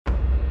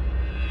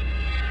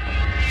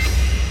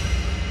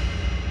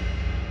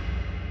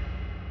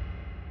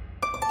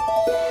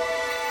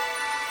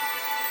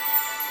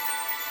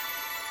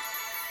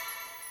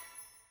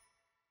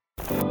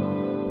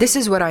This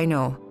is what I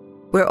know.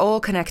 We're all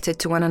connected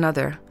to one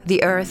another,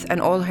 the earth and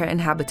all her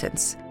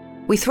inhabitants.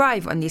 We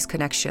thrive on these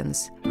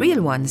connections,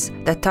 real ones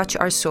that touch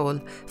our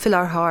soul, fill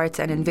our heart,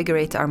 and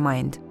invigorate our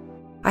mind.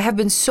 I have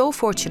been so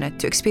fortunate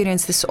to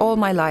experience this all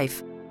my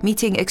life,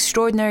 meeting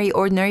extraordinary,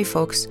 ordinary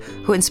folks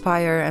who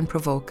inspire and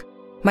provoke.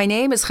 My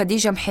name is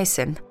Khadija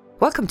Mhesen.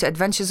 Welcome to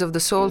Adventures of the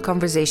Soul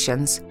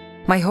Conversations.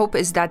 My hope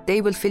is that they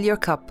will fill your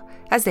cup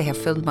as they have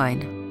filled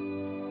mine.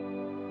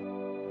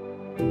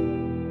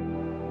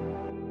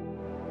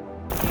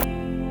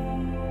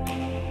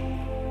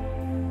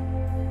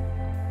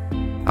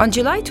 On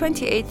July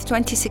 28,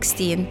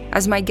 2016,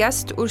 as my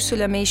guest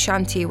Ursula May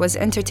Shanti was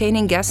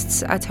entertaining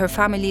guests at her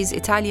family's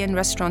Italian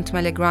restaurant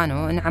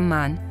Melograno in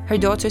Amman, her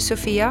daughter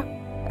Sophia,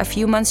 a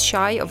few months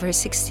shy of her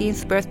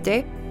 16th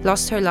birthday,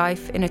 lost her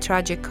life in a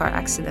tragic car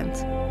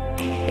accident.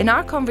 In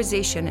our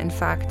conversation, in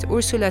fact,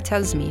 Ursula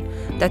tells me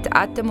that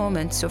at the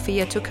moment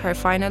Sophia took her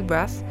final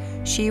breath,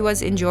 she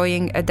was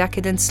enjoying a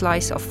decadent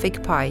slice of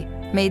fig pie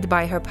made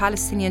by her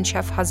Palestinian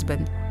chef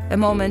husband, a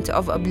moment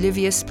of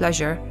oblivious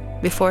pleasure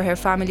before her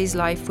family's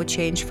life would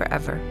change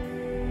forever.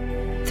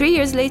 3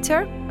 years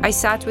later, I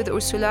sat with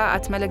Ursula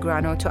at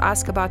Melograno to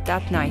ask about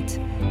that night,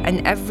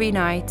 and every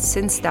night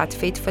since that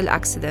fateful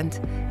accident,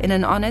 in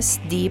an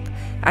honest, deep,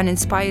 and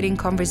inspiring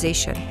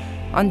conversation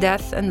on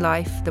death and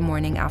life the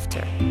morning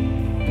after.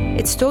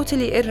 It's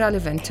totally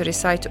irrelevant to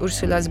recite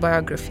Ursula's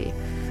biography,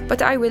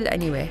 but I will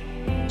anyway.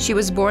 She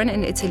was born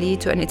in Italy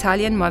to an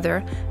Italian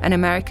mother and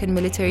American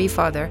military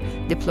father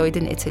deployed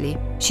in Italy.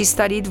 She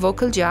studied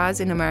vocal jazz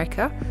in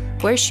America,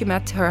 where she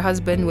met her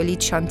husband Walid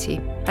Shanti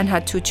and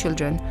had 2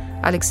 children,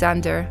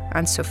 Alexander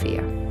and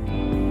Sophia.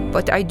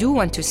 What I do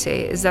want to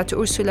say is that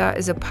Ursula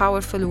is a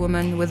powerful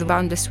woman with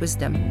boundless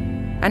wisdom,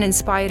 an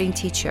inspiring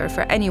teacher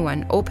for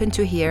anyone open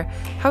to hear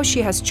how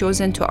she has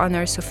chosen to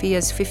honor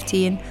Sophia's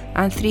 15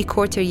 and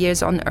 3/4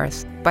 years on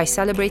earth by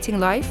celebrating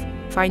life,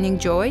 finding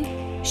joy,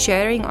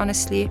 sharing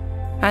honestly,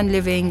 and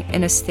living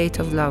in a state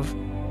of love.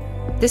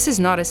 This is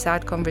not a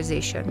sad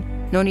conversation,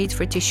 no need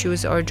for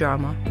tissues or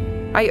drama.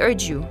 I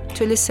urge you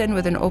to listen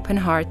with an open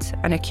heart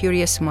and a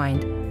curious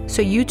mind,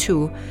 so you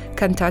too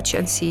can touch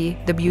and see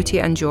the beauty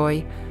and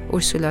joy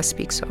Ursula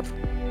speaks of.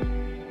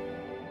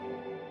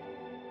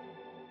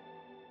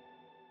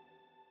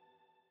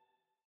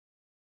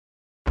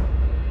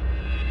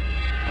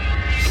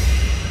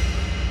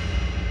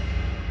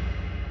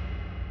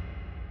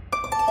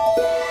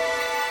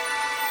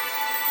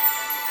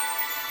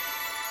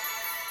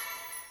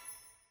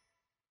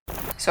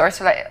 So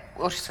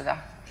Ursula,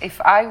 if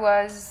I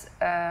was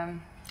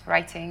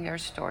writing your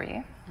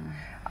story,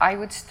 I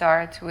would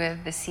start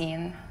with the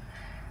scene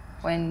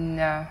when,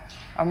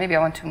 or maybe I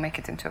want to make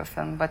it into a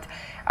film, but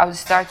I would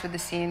start with the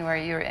scene where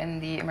you're in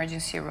the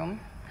emergency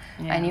room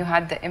and you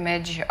had the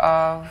image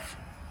of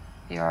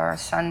your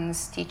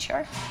son's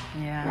teacher.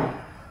 Yeah.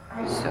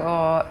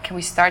 So can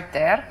we start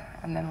there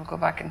and then we'll go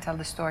back and tell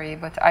the story,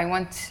 but I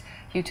want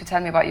you to tell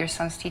me about your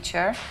son's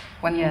teacher.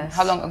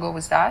 How long ago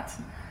was that?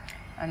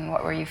 And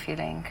what were you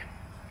feeling?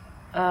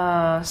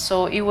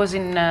 So it was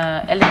in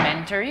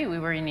elementary. We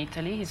were in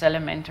Italy. His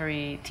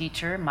elementary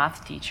teacher,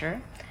 math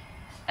teacher,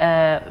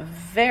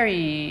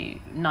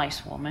 very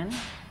nice woman,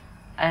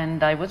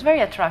 and I was very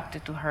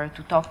attracted to her,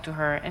 to talk to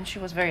her, and she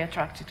was very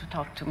attracted to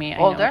talk to me.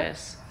 Older? I know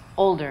this.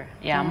 Older,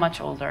 yeah,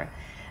 much older.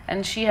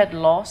 And she had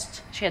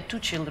 2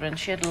 children.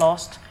 She had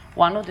lost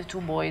one of the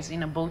 2 boys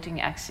in a boating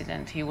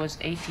accident. He was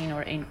 18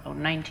 or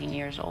 19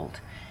 years old.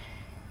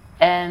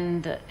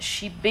 And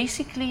she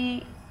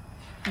basically,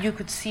 you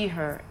could see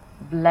her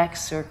black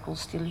circle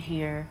still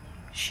here.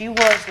 She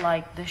was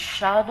like the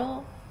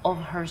shadow of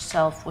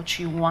herself, what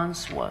she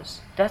once was.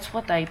 That's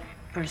what I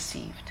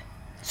perceived.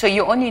 So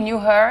you only knew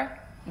her,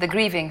 the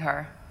grieving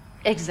her?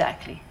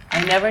 Exactly.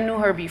 I never knew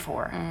her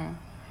before.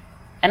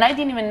 And I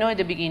didn't even know at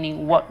the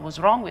beginning what was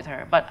wrong with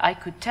her, but I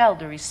could tell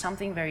there is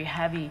something very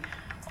heavy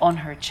on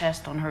her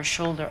chest, on her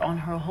shoulder, on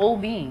her whole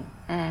being.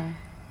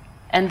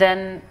 And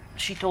then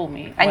she told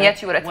me. And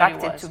yet you were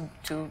attracted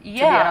to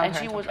be around her. And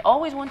she was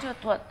always wanted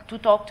to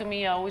talk to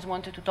me. I always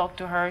wanted to talk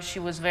to her.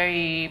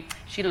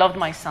 She loved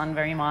my son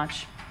very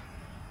much.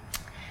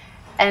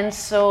 And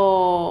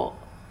so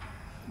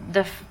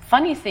the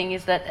funny thing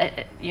is that,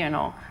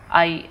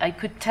 I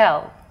could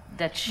tell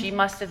that she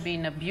must have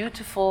been a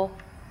beautiful,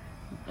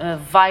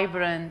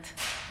 vibrant,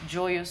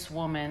 joyous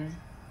woman.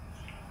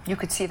 You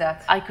could see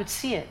that? I could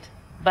see it.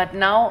 But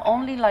now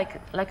only,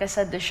 like I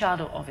said, the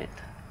shadow of it.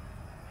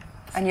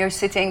 And you're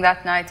sitting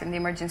that night in the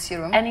emergency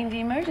room? And in the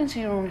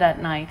emergency room that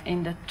night,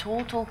 in the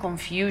total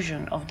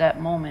confusion of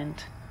that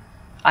moment,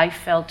 I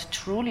felt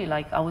truly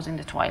like I was in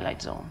the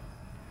Twilight Zone.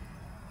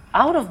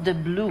 Out of the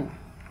blue,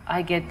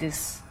 I get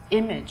this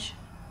image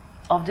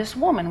of this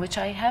woman, which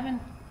I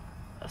haven't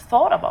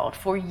thought about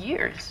for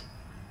years.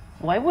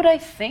 Why would I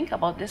think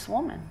about this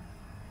woman?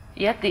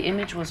 Yet the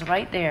image was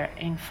right there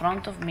in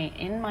front of me,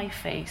 in my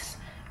face,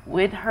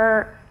 with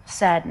her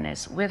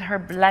sadness, with her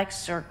black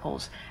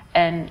circles.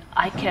 And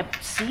I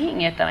kept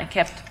seeing it, and I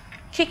kept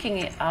kicking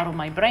it out of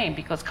my brain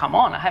because, come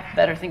on, I have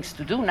better things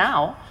to do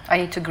now. I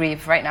need to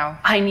grieve right now.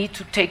 I need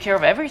to take care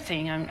of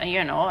everything.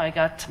 I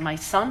got my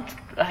son.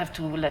 I have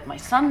to let my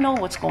son know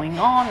what's going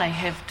on. I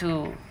have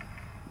to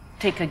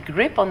take a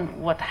grip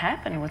on what's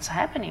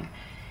happening.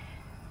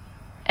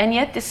 And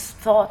yet this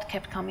thought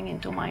kept coming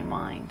into my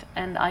mind,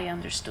 and I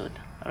understood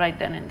right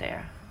then and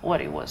there what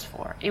it was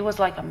for. It was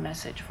like a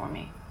message for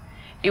me.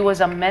 It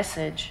was a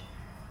message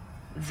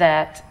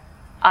that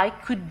I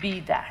could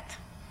be that.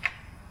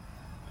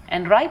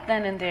 And right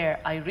then and there,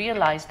 I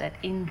realized that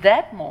in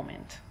that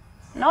moment,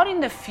 not in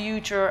the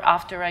future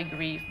after I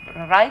grieve,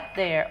 right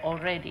there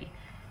already,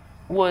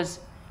 was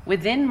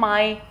within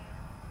my,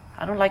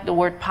 I don't like the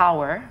word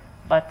power,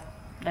 but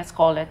let's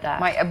call it that.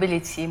 My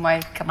ability, my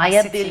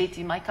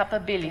capacity. My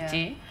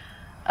capability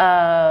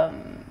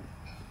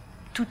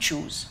to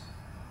choose.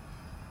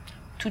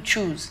 To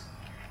choose.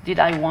 Did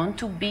I want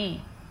to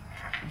be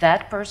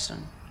that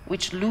person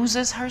which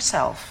loses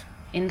herself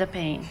in the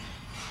pain?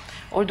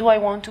 Or do I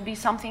want to be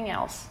something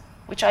else,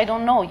 which I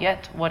don't know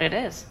yet what it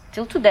is.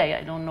 Till today,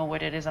 I don't know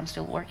what it is. I'm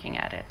still working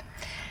at it.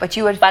 But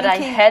you were But I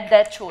had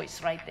that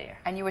choice right there.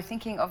 And you were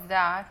thinking of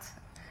that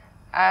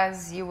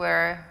as you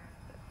were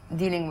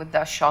dealing with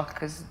that shock,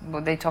 because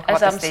they talk about as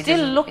the I'm stages.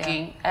 still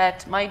looking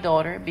at my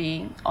daughter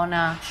being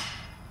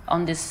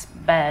on this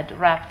bed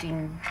wrapped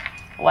in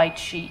white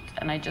sheet,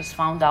 and I just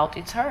found out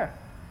it's her.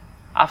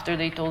 After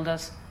they told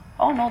us,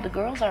 oh no, the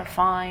girls are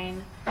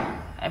fine,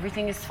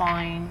 everything is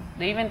fine.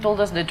 They even told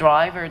us the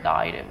driver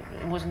died.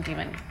 It wasn't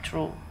even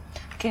true.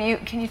 Can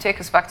you take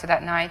us back to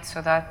that night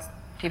so that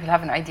people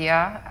have an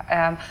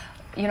idea?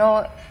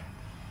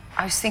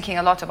 I was thinking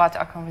a lot about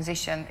our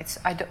conversation.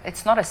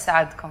 It's not a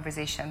sad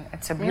conversation.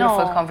 It's a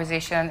beautiful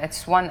conversation.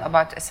 It's one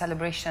about a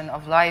celebration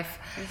of life,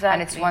 exactly.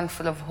 And it's one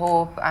full of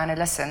hope and a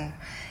lesson.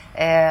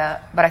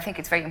 But I think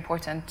it's very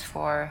important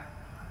for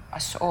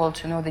us all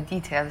to know the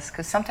details,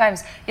 because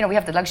sometimes, we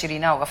have the luxury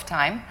now of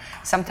time.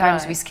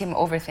 Sometimes we skim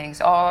over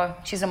things. Oh,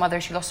 she's a mother,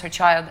 she lost her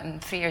child,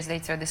 and 3 years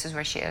later, this is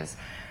where she is.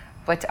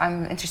 But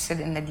I'm interested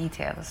in the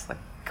details. Like,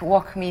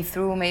 walk me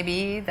through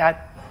maybe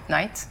that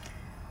night.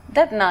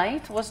 That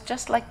night was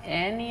just like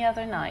any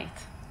other night.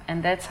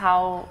 And that's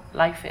how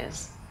life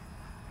is.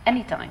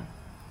 Anytime,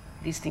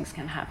 these things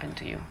can happen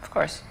to you. Of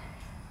course.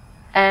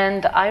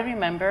 And I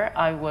remember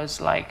I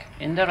was like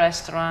in the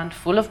restaurant,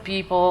 full of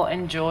people,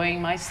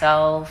 enjoying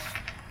myself,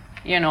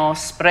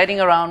 spreading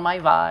around my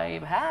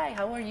vibe. Hi,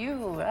 how are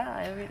you?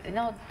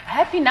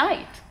 Happy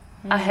night.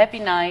 A happy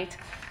night.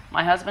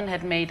 My husband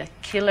had made a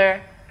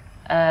killer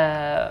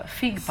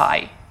fig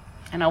pie,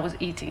 and I was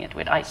eating it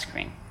with ice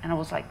cream. And I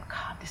was like,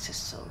 God, this is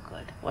so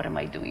good. What am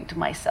I doing to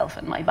myself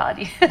and my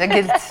body? The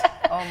guilt.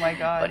 Oh my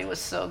God. But it was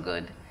so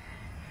good.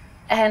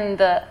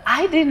 And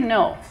I didn't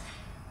know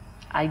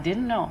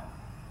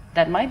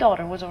that my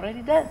daughter was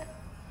already dead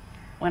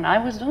when I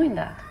was doing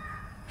that.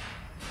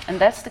 And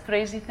that's the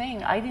crazy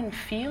thing. I didn't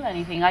feel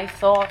anything. I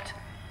thought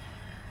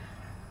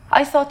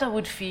I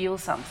would feel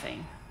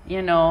something.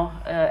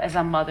 As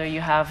a mother, you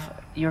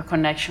have your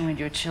connection with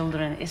your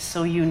children is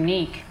so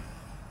unique.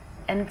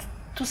 And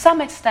to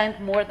some extent,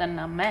 more than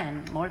a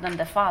man, more than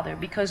the father,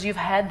 because you've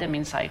had them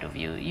inside of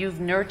you. You've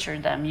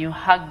nurtured them, you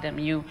hug them,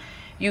 you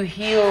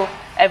heal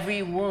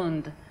every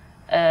wound,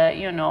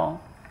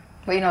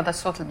 But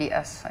that's total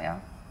BS, yeah?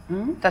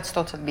 That's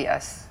total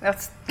BS.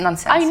 That's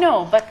nonsense. I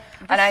know, but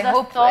and I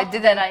hope it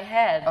didn't. That I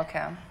had.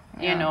 Okay.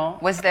 Yeah.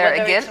 Was there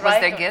a guilt? Was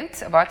there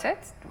guilt about it?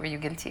 Were you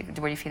guilty?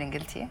 Were you feeling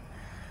guilty?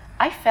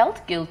 I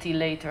felt guilty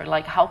later.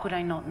 Like, how could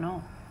I not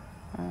know?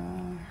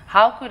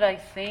 How could I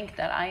think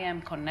that I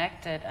am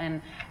connected?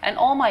 And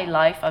all my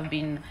life I've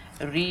been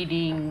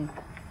reading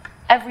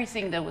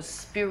everything that was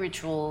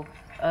spiritual,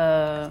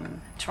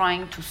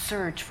 trying to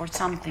search for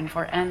something,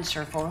 for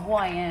answer, for who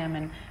I am.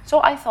 And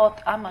so I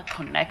thought I'm a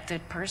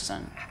connected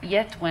person.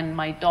 Yet when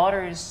my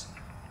daughter's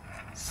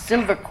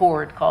silver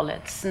cord, call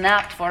it,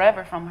 snapped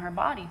forever from her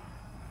body.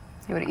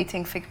 You were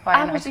eating fig pie?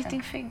 I was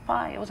eating fig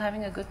pie. I was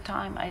having a good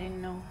time. I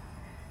didn't know.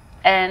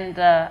 And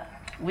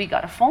we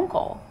got a phone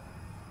call.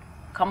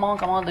 Come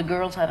on, the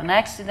girls had an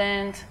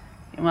accident.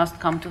 You must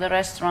come to the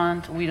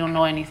restaurant. We don't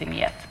know anything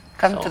yet.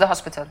 Come to the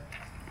hospital.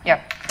 Yeah.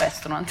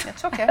 Restaurant.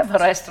 It's okay. I have a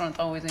restaurant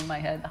always in my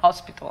head.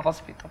 Hospital.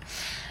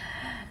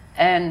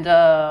 And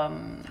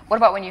what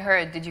about when you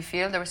heard? Did you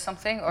feel there was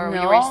something, or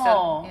no, you were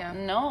still? Yeah.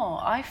 No,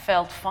 I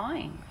felt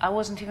fine. I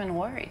wasn't even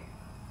worried.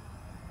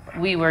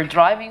 We were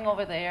driving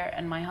over there,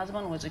 and my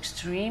husband was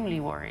extremely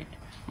worried.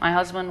 My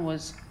husband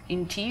was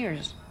in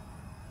tears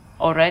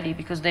already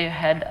because they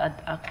had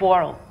a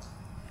quarrel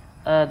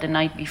the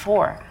night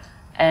before.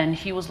 And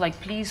he was like,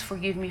 please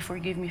forgive me.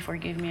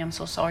 I'm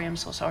so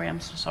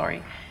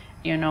sorry.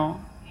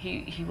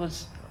 He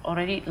was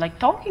already like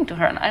talking to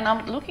her. And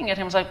I'm looking at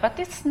him, I was like, but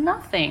it's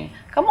nothing.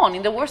 Come on,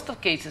 in the worst of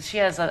cases, she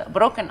has a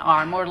broken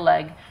arm or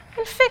leg.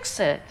 We'll fix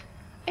it.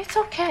 It's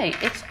okay.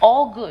 It's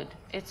all good.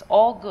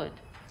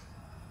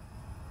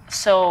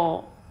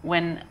 So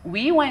when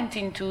we went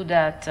into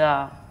that,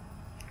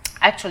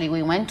 actually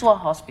we went to a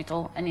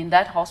hospital, and in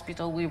that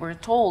hospital we were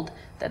told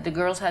that the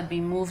girls had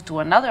been moved to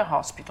another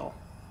hospital.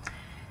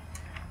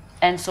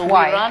 And so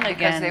Why? we run Because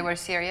again. they were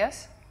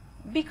serious?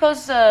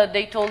 Because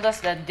they told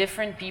us that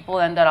different people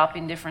ended up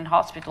in different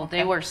hospitals. Okay.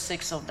 There were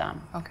 6 of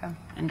them Okay.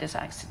 in this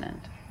accident.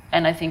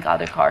 And I think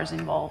other cars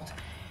involved.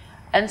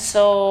 And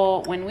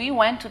so when we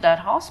went to that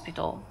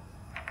hospital,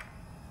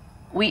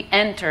 we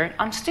entered.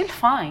 I'm still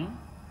fine.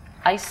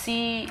 I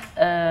see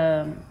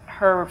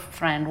her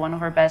friend, one of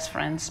her best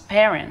friends'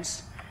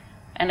 parents,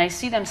 and I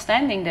see them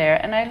standing there,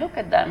 and I look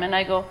at them and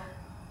I go,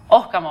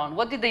 oh, come on,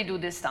 what did they do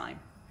this time?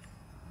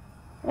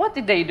 What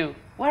did they do?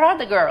 Where are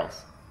the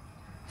girls?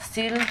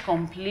 Still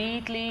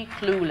completely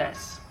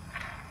clueless.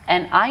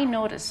 And I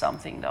noticed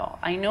something though.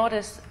 I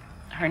noticed,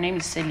 her name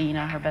is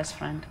Selena, her best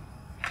friend.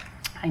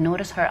 I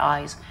noticed her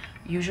eyes.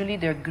 Usually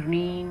they're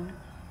green,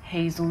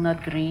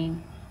 hazelnut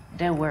green.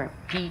 They were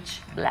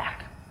peach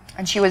black.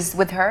 And she was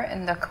with her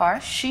in the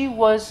car? She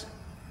was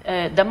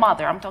the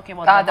mother. I'm talking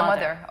about the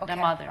mother. Okay. The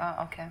mother.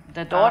 Okay.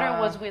 The daughter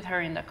was with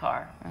her in the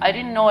car. I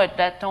didn't know at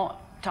that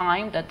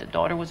time that the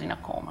daughter was in a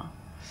coma.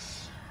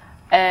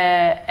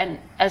 And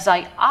as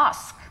I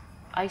ask,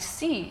 I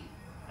see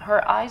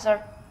her eyes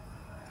are,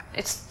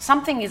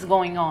 something is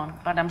going on,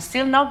 but I'm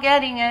still not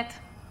getting it.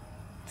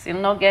 Still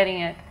not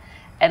getting it.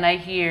 And I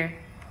hear,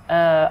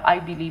 I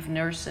believe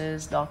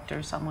nurses,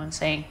 doctors, someone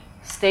saying,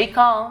 stay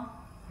calm,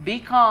 be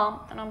calm.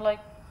 And I'm like,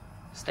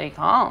 stay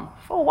calm?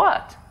 For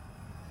what?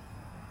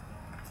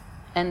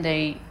 And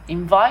they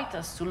invite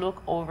us to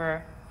look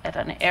over at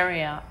an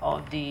area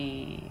of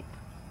the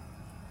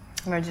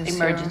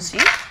emergency.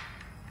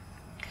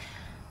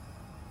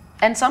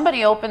 And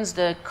somebody opens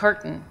the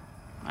curtain,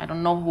 I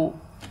don't know who.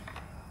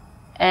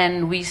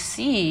 And we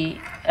see,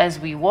 as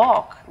we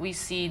walk, we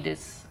see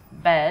this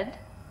bed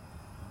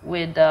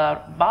with the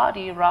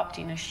body wrapped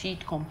in a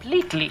sheet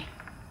completely.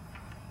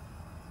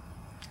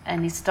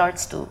 And it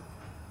starts to,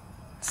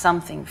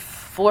 something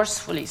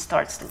forcefully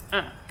starts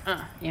to,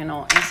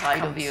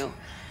 inside of you.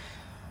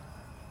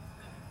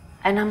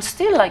 And I'm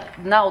still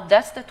like, now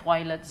that's the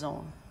twilight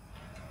zone.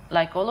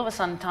 Like all of a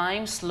sudden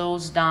time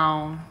slows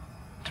down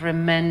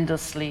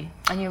tremendously.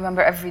 And you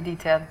remember every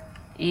detail?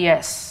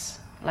 Yes.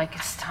 Like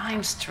it's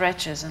time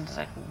stretches and it's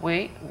like,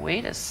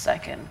 wait a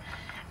second.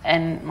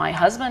 And my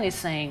husband is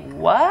saying,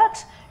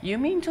 what? You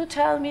mean to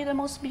tell me the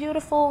most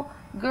beautiful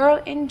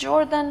girl in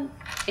Jordan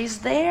is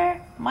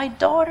there? My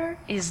daughter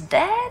is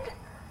dead?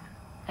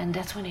 And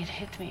that's when it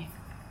hit me.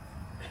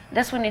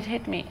 That's when it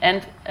hit me.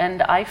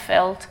 And I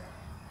felt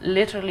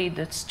literally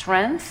the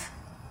strength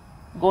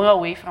go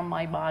away from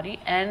my body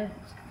and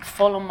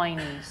fall on my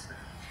knees.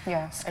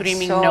 Yeah,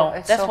 screaming no.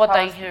 That's what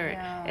I heard.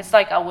 Yeah. It's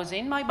like I was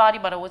in my body,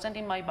 but I wasn't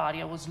in my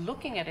body. I was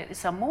looking at it.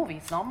 It's a movie.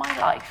 It's not my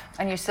life.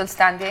 And you're still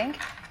standing?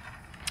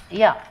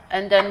 Yeah.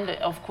 And then,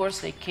 of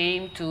course, they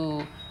came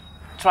to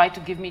try to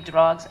give me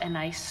drugs, and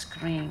I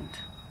screamed,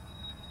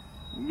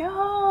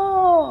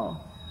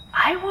 no,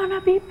 I want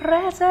to be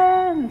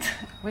present,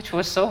 which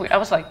was so weird. I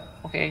was like,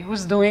 okay,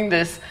 who's doing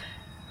this?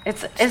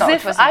 It's as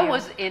if I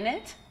was in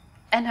it,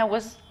 and I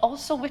was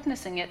also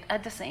witnessing it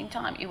at the same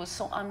time. It was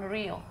so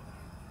unreal.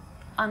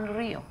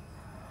 Unreal.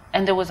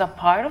 And there was a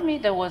part of me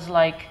that was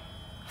like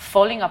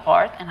falling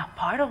apart, and a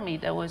part of me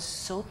that was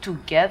so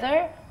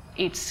together,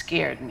 it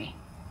scared me.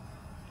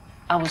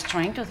 I was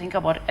trying to think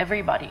about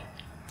everybody.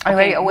 Are you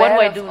very aware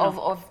what do I do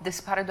of this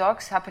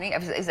paradox happening?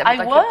 Is I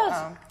like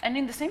was. And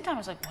in the same time, I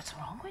was like, what's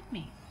wrong with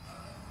me?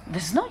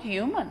 This is not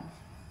human.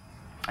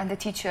 And the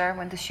teacher,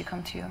 when did she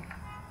come to you?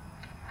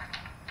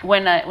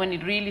 When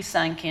it really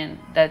sank in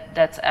that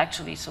that's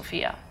actually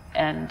Sophia.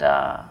 And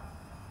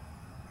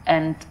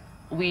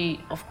we,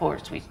 of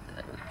course,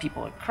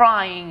 people are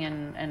crying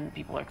and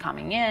people are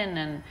coming in,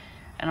 and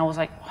I was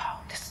like, wow,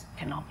 this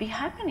cannot be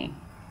happening.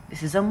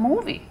 This is a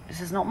movie. This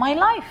is not my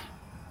life.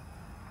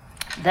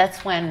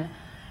 That's when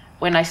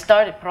I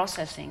started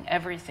processing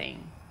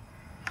everything.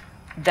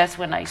 That's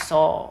when I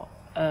saw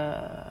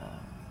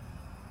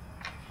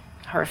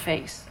her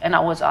face, and I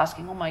was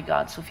asking, oh my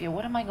God, Sophia,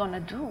 what am I gonna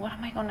do? What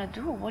am I gonna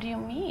do? What do you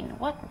mean?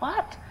 What?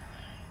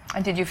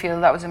 And did you feel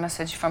that was a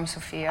message from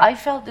Sophia? I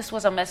felt this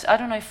was a message. I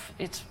don't know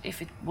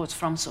if it was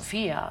from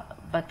Sophia,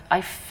 but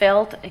I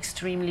felt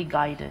extremely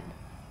guided.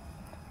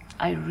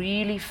 I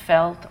really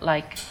felt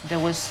like there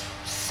was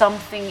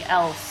something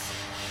else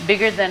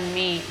bigger than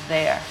me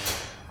there.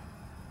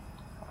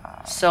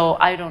 Wow. So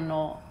I don't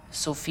know,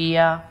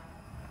 Sophia,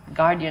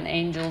 guardian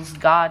angels,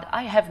 God,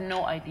 I have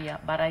no idea,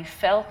 but I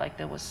felt like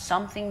there was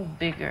something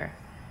bigger.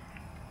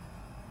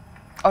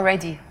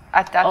 Already,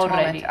 at that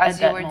moment, as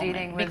you were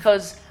dealing with...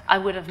 Because I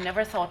would have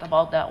never thought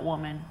about that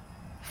woman.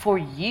 For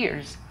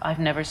years, I've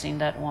never seen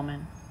that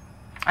woman.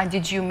 And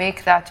did you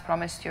make that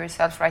promise to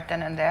yourself right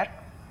then and there?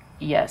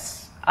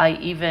 Yes. I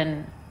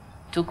even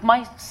took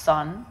my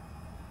son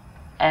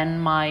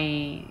and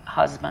my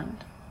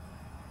husband,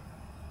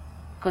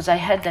 because I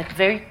had that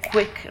very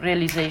quick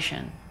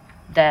realization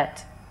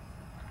that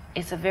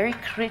it's a very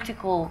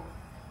critical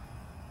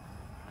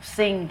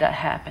thing that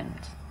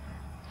happened.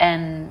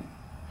 And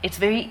it's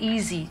very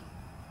easy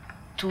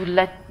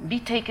to be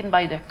taken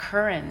by the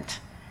current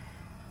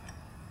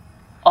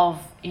of,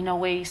 in a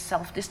way,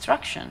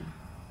 self-destruction.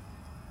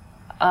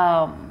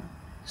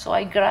 So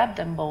I grabbed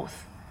them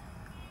both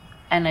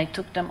and I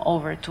took them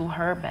over to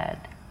her bed.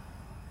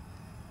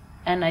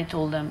 And I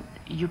told them,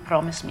 you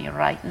promise me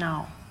right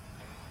now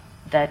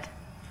that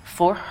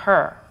for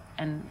her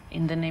and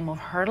in the name of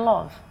her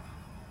love,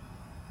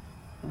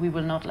 we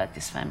will not let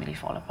this family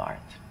fall apart.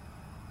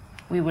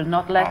 We will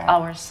not let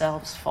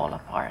ourselves fall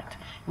apart.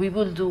 We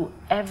will do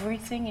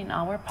everything in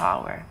our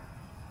power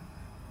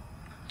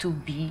to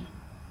be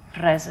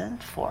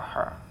present for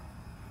her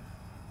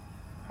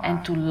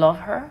and to love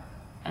her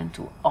and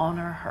to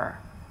honor her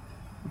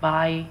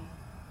by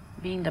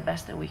being the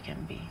best that we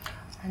can be.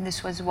 And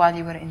this was while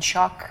you were in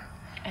shock?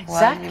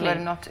 Exactly. While you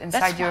were not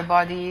inside your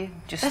body?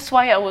 That's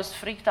why I was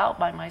freaked out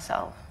by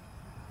myself.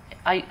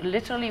 I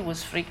literally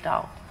was freaked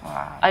out.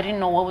 Wow. I didn't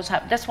know what was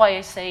happening. That's why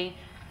I say,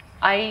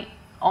 I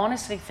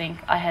honestly think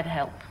I had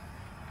help.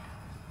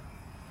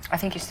 I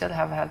think you still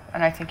have help,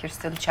 and I think you're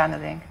still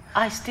channeling.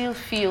 I still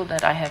feel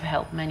that I have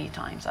help many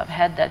times. I've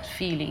had that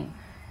feeling.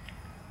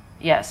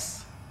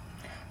 Yes.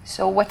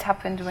 So what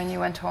happened when you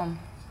went home,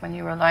 when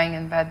you were lying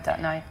in bed that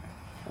night?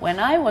 When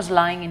I was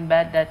lying in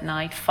bed that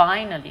night,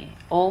 finally,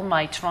 all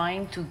my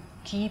trying to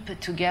keep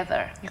it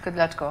together, You could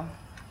let go.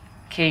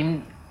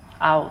 came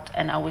out,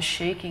 and I was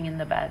shaking in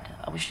the bed.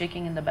 And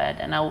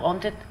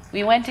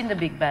we went in the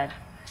big bed,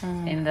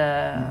 in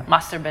the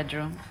master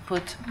bedroom,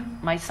 put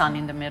my son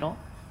in the middle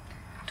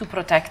to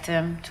protect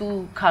him,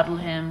 to cuddle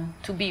him,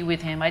 to be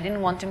with him. I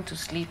didn't want him to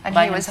sleep And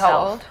by he was himself.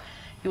 how old?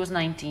 He was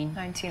 19,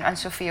 19. And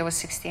Sophia was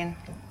 16.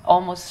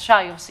 almost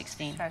shy of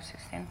 16.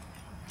 16.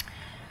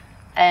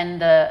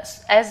 And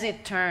as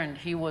it turned,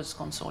 he was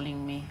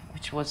consoling me,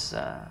 which was,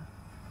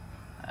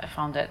 I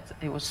found that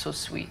it was so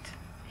sweet.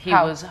 He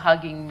How? was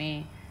hugging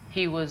me.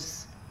 He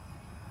was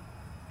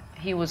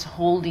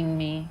holding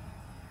me.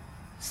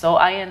 So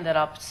I ended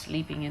up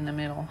sleeping in the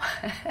middle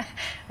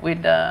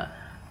with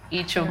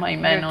each of my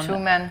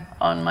men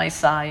on my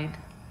side.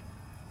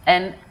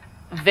 And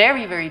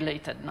very, very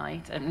late at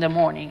night, in the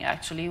morning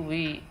actually,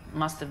 we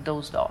must have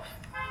dozed off.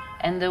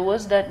 And there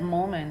was that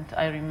moment,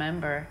 I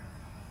remember,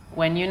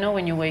 when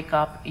you wake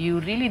up, you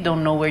really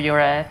don't know where you're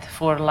at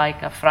for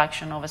like a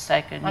fraction of a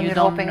second. And you you're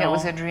don't hoping know. it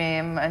was a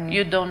dream. And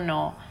You don't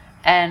know.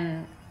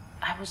 And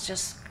I was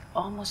just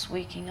almost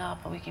waking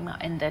up,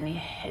 and then it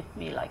hit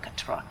me like a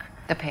truck.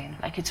 the pain.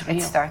 Like it's real.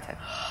 It started.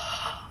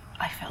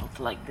 I felt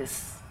like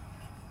this,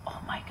 oh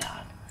my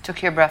God.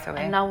 Took your breath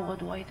away. And now what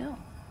do I do?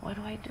 What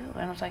do I do?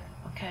 And I was like,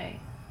 okay,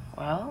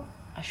 well,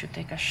 I should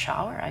take a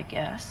shower, I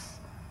guess.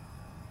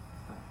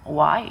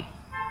 Why?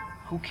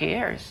 Who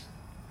cares?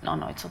 No,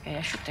 it's okay,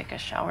 I should take a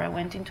shower. I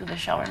went into the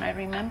shower and I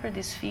remember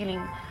this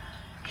feeling,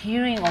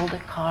 hearing all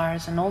the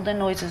cars and all the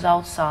noises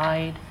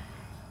outside.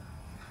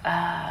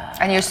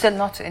 And you're still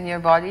not in your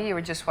body, you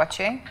were just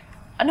watching?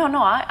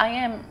 No, I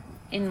am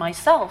in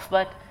myself,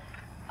 but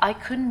I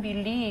couldn't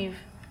believe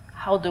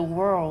how the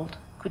world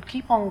could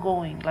keep on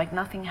going like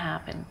nothing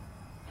happened.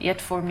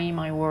 Yet for me,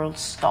 my world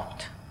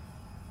stopped.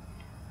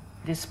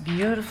 This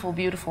beautiful,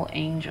 beautiful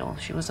angel,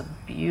 she was a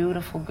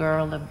beautiful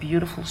girl, a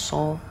beautiful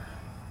soul,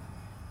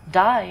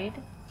 died.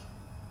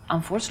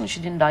 Unfortunately, she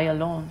didn't die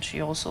alone.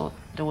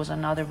 There was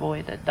another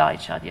boy that died,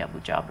 Shadi Abu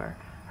Jaber,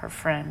 her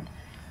friend.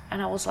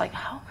 And I was like,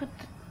 how could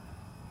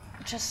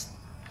just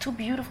two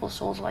beautiful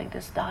souls like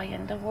this die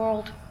and the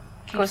world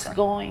keeps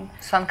going?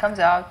 Sun comes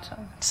out.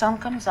 Sun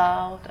comes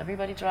out,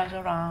 everybody drives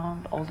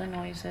around, all the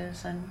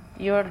noises, and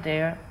you're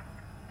there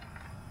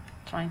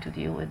trying to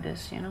deal with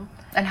this,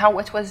 And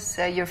what was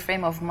your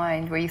frame of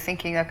mind? Were you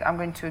thinking like, I'm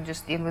going to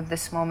just deal with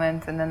this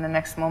moment and then the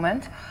next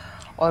moment?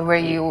 Or were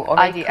you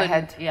already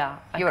ahead? Yeah,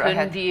 I You were couldn't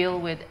ahead. deal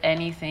with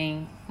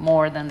anything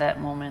more than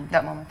that moment.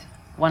 That moment.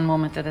 One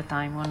moment at a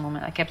time, one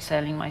moment. I kept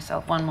telling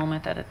myself, one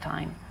moment at a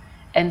time.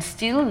 And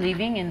still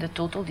living in the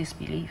total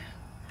disbelief.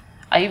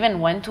 I even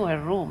went to her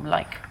room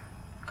like,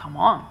 come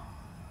on.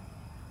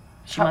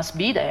 She must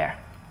be there,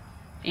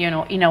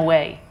 in a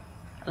way.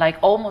 Like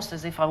almost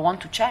as if I want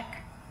to check.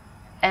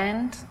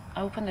 And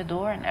I open the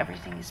door and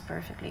everything is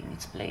perfectly in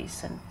its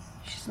place and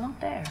she's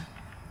not there.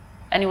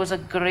 And it was a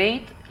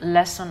great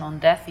lesson on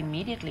death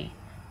immediately,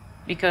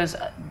 because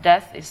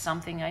death is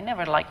something I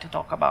never like to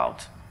talk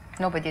about.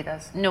 Nobody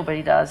does.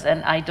 Nobody does,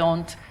 and I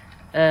don't,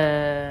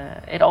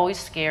 it always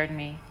scared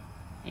me,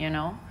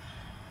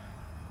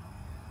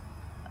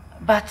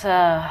 But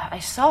I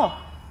saw,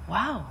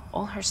 wow,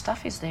 all her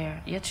stuff is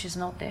there, yet she's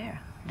not there.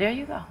 There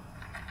you go.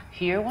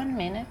 Here 1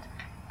 minute,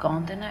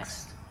 gone the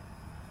next.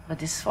 But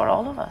this is for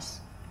all of us.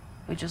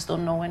 We just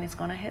don't know when it's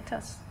going to hit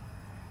us.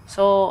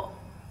 So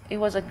it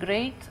was a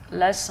great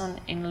lesson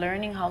in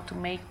learning how to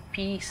make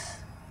peace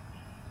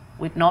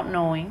with not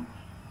knowing.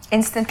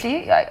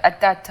 Instantly, at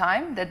that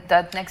time,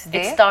 that next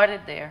day? It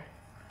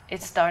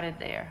started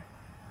there.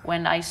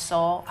 When I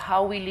saw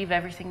how we leave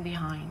everything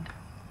behind.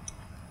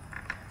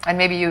 And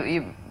maybe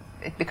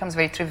it becomes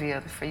very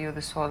trivial for you,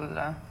 this whole...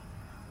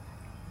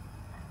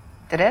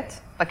 Did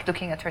it? Like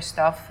looking at her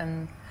stuff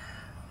and...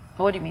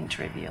 What do you mean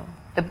trivial?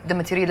 The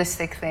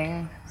materialistic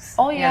thing.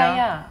 Oh,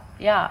 yeah.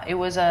 It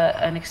was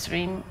an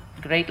extreme,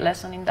 great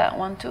lesson in that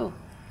one too.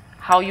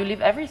 How you live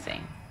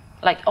everything.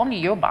 Like only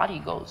your body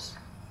goes.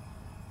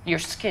 your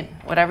skin,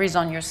 whatever is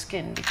on your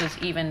skin, because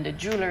even the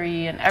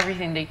jewelry and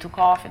everything they took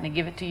off and they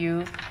give it to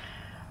you.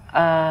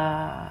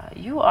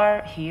 You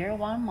are here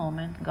one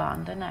moment,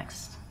 gone the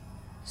next.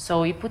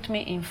 So he put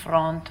me in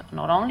front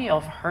not only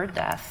of her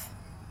death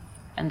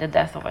and the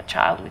death of a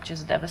child, which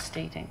is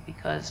devastating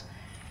because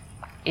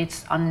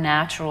it's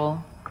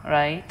unnatural,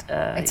 right?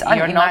 It's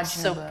you're not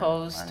unimaginable.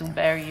 supposed to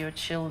bury your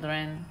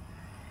children.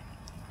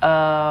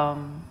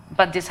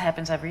 But this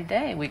happens every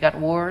day. We got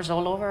wars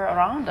all over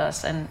around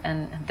us, and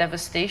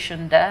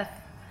devastation, death,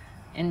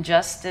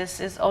 injustice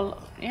is all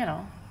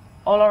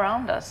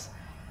around us.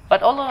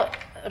 But all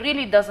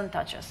really doesn't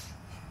touch us.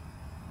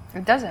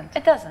 It doesn't.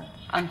 It doesn't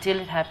until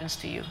it happens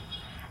to you.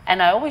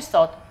 And I always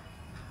thought,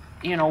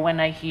 when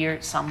I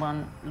hear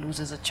someone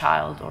loses a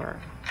child or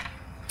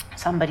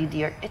somebody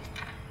dear,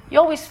 you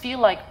always feel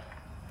like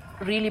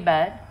really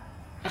bad.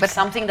 But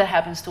something that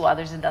happens to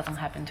others, it doesn't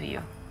happen to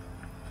you.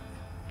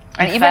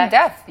 And In even fact,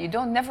 death, you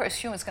don't never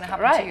assume it's going to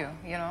happen Right. to you.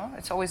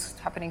 It's always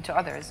happening to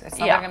others. It's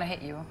Yeah. never going to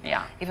hit you.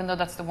 Yeah. Even though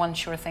that's the one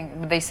sure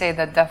thing. They say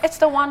that death. It's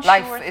the one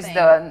life sure is thing.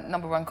 the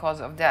number one cause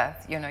of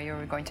death.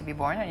 You're going to be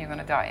born and you're going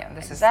to die, and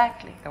this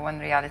Exactly. is the one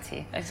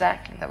reality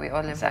Exactly. that we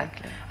all live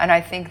Exactly. with. And I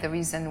think the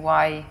reason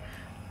why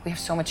we have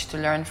so much to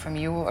learn from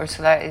you,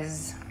 Ursula,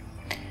 is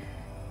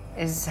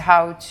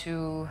how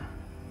to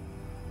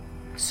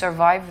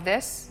survive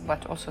this,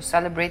 but also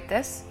celebrate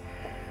this.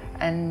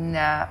 And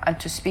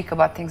to speak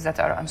about things that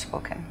are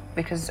unspoken,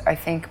 because I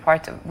think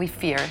we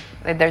fear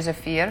that there's a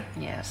fear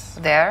Yes.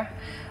 there,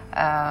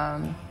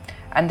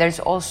 and there's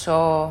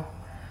also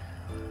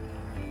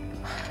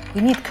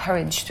we need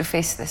courage to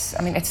face this.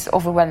 I mean, it's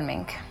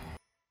overwhelming.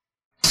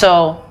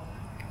 So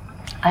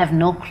I have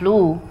no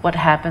clue what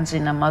happens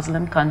in a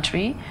Muslim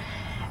country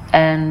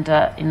and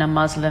in a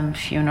Muslim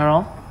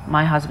funeral.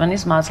 My husband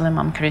is Muslim,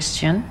 I'm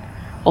Christian,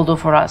 although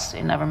for us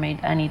it never made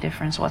any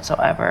difference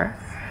whatsoever.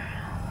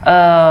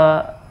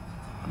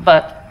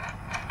 But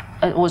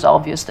it was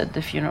obvious that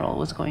the funeral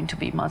was going to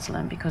be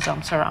Muslim because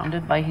I'm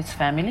surrounded by his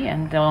family,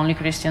 and the only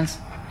Christians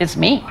is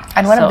me.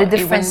 And one of the So it wouldn't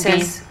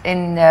differences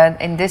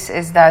in this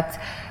is that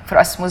for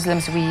us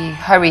Muslims, we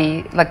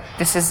hurry, like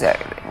this is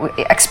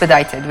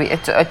expedited.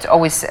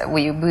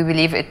 We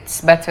believe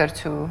it's better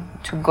to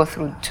go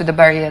through to the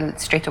burial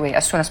straight away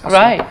as soon as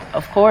possible. Right,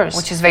 of course.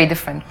 Which is very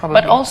different,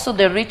 probably. But also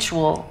the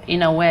ritual,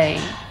 in a way.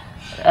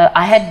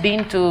 I had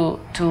been to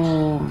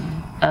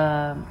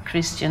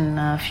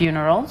Christian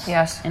funerals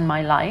Yes. in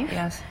my life.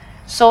 Yes.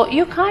 So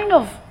you kind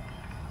of,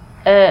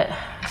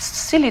 it's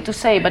silly to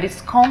say, but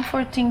it's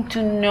comforting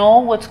to know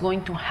what's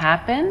going to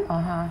happen.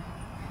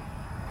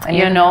 And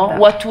You didn't know, have that.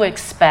 what to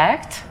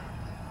expect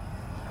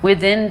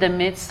within the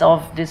midst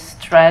of this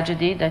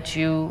tragedy that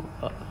you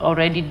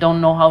already don't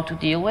know how to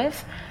deal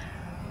with.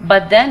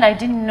 But then I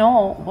didn't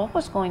know what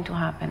was going to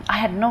happen. I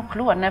had no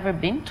clue. I'd never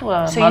been to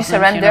a So Muslim you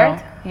surrendered? funeral.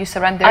 You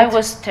surrendered? I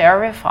was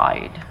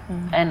terrified.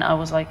 And I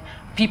was like,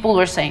 people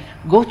were saying,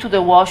 go to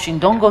the washing,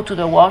 don't go to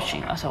the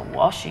washing. I said,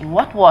 washing?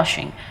 What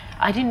washing?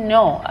 I didn't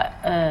know.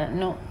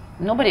 No,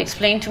 nobody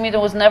explained to me there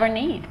was never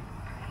need.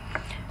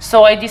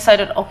 So I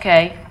decided,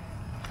 okay,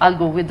 I'll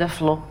go with the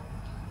flow.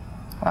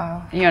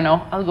 Wow.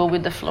 I'll go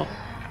with the flow.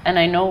 And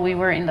I know we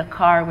were in the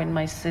car with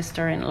my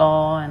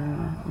sister-in-law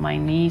and my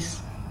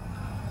niece.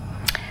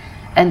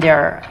 And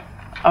they're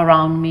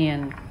around me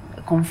and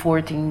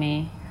comforting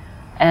me.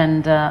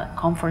 And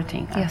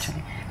comforting,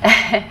 actually.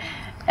 Yes.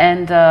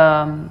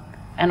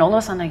 And all of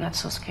a sudden I got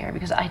so scared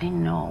because I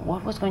didn't know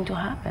what was going to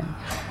happen.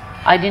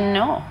 I didn't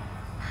know.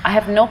 I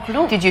have no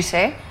clue. Did you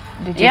say?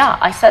 Yeah,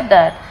 I said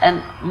that.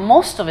 And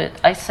most of it,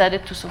 I said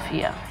it to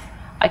Sophia.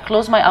 I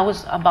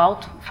was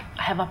about to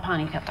have a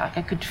panic attack.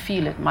 I could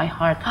feel it, my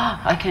heart.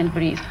 I can't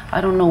breathe.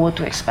 I don't know what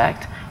to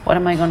expect. What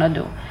am I gonna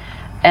do?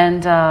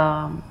 And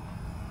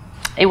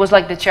it was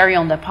like the cherry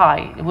on the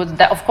pie. It was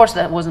that, of course,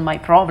 that wasn't my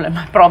problem.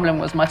 My problem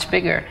was much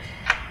bigger.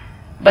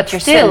 But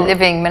you're still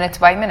living minute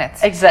by minute.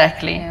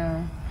 Exactly.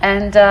 Yeah.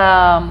 And she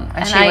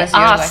I was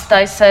your asked,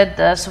 life. I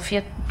said,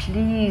 Sophia,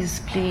 please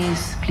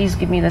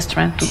give me the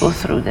strength to go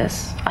through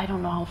this. I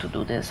don't know how to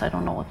do this. I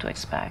don't know what to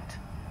expect.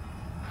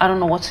 I don't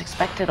know what's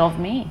expected of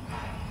me.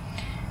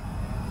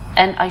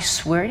 And I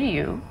swear to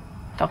you,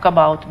 talk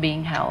about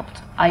being helped,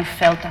 I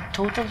felt a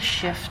total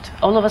shift.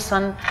 All of a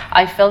sudden,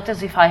 I felt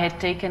as if I had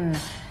taken,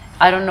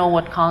 I don't know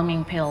what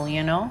calming pill,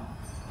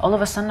 All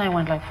of a sudden I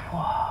went like,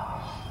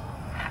 whoa.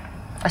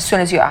 As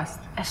soon as you asked?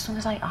 As soon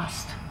as I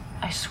asked,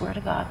 I swear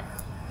to God.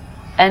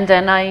 And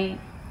then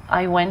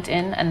I went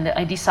in and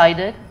I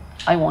decided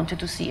I wanted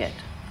to see it.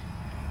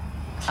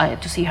 I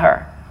had to see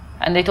her.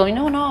 And they told me,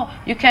 no,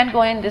 you can't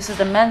go in. This is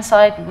the men's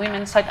side,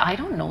 women's side. I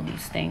don't know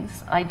these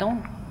things. I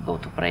don't go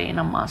to pray in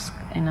a mosque.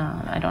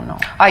 I don't know.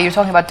 You're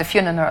talking about the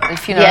funeral, not her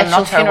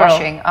funeral.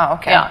 washing.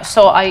 Okay. Yeah.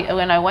 So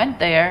when I went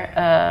there,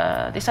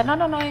 they said,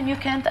 no, you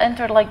can't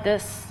enter like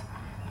this.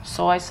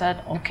 So I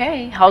said,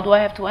 okay, how do I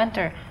have to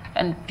enter?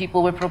 And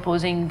people were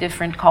proposing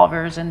different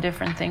covers and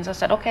different things. I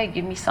said, okay,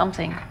 give me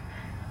something.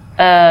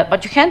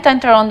 But you can't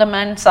enter on the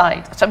men's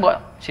side. I said,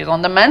 well, she's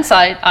on the men's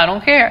side. I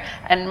don't care.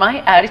 And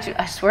my attitude,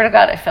 I swear to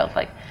God, I felt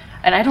like,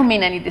 And I don't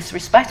mean any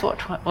disrespect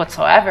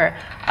whatsoever.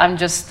 I'm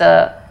just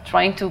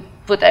trying to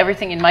put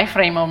everything in my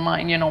frame of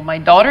mind. You know, my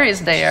daughter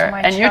is there,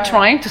 and you're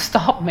trying to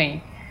stop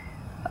me.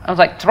 I was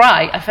like,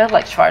 try. I felt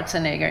like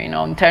Schwarzenegger, you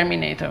know, in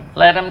Terminator.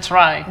 Let them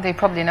try. They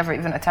probably never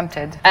even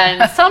attempted.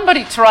 And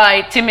somebody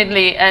tried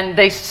timidly, and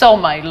they saw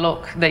my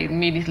look. They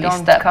immediately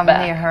stepped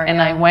back. Near her,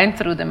 and I went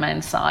through the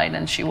men's side,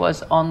 and she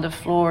was on the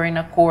floor in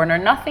a corner.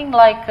 Nothing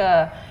like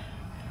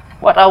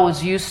what I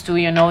was used to.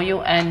 You know, you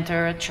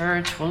enter a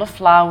church full of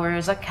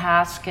flowers, a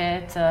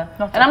casket.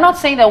 And I'm not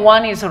saying that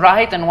one is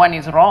right and one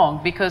is wrong,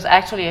 because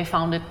actually I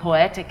found it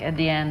poetic at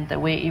the end, the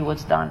way it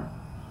was done.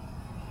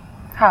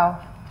 How?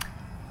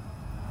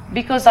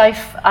 Because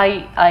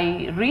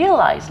I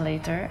realized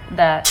later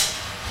that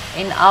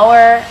in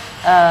our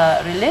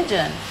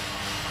religion,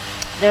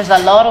 there's a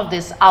lot of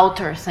these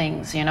outer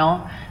things, you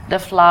know, the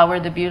flower,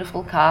 the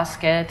beautiful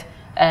casket,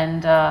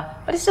 and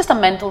but it's just a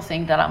mental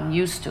thing that I'm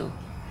used to.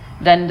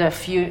 Then the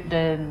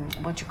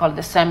what you call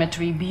the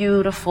cemetery,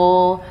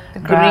 beautiful, the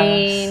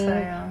green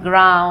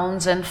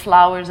grounds and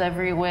flowers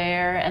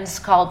everywhere and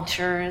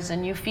sculptures,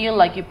 and you feel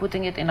like you're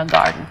putting it in a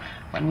garden.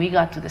 When we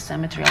got to the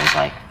cemetery, I was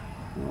like,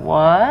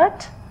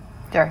 what?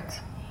 Dirt.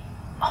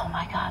 Oh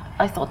my God.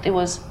 I thought it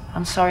was,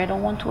 I'm sorry, I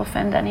don't want to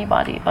offend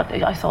anybody, but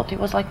I thought it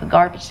was like a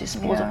garbage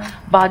disposal.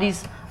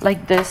 Bodies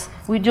like this.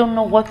 We don't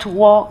know where to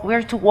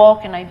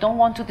walk, and I don't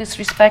want to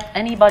disrespect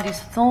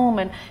anybody's tomb,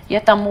 and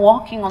yet I'm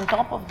walking on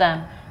top of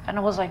them. And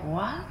I was like,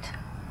 what?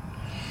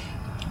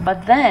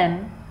 But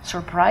then,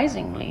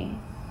 surprisingly,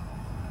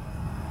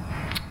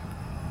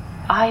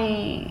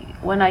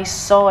 when I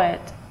saw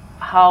it,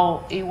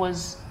 how it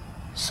was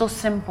so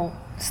simple.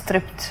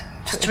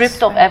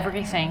 Stripped of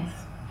everything.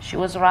 She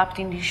was wrapped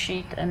in this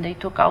sheet, and they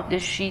took out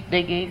this sheet,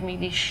 they gave me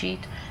this sheet,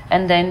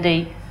 and then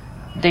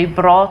they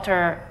brought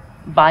her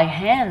by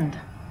hand,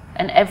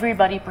 and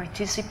everybody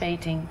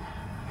participating.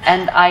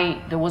 And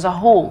there was a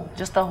hole,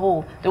 just a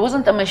hole. There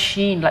wasn't a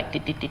machine like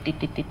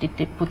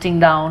putting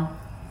down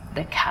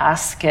the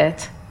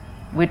casket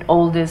with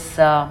all this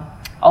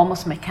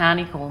almost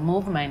mechanical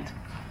movement.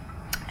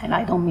 And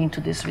I don't mean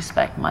to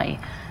disrespect my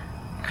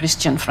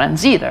Christian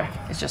friends either.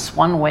 It's just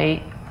one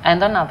way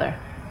and another.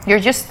 You're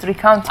just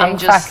recounting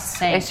facts.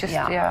 Saying, it's just,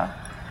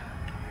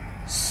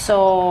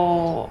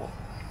 So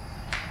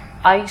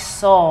I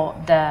saw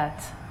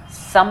that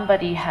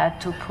somebody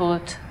had to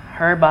put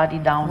her body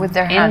down with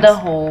their in hands. the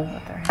hole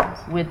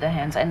with the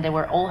hands, and they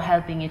were all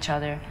helping each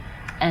other.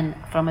 And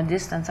from a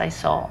distance I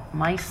saw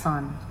my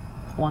son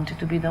wanted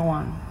to be the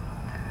one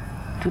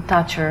to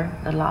touch her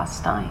the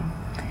last time.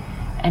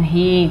 And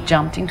he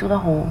jumped into the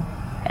hole,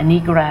 and he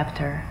grabbed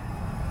her,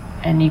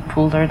 and he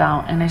pulled her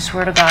down. And I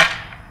swear to God,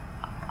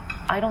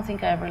 I don't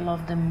think I ever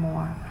loved him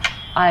more.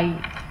 I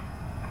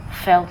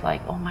felt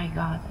like, oh my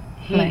God.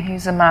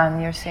 He's a man,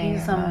 you're saying.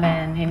 He's a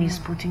man, and he's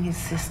putting his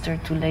sister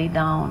to lay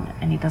down,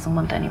 and he doesn't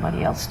want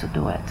anybody else to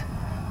do it.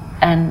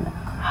 And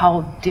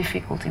how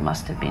difficult it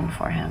must have been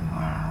for him.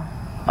 Wow.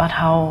 But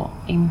how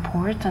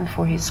important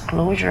for his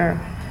closure.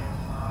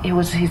 It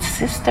was his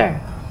sister.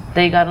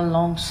 They got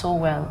along so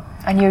well.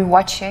 And you're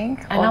watching?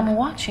 And I'm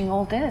watching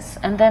all this.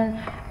 And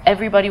then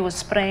everybody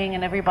was praying,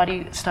 and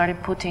everybody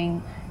started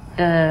putting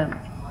the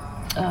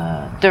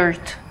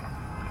dirt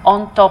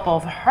on top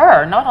of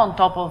her, not on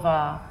top of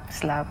a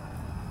slab,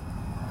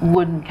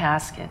 wooden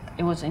casket.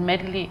 It was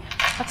immediately,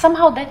 but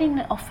somehow that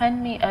didn't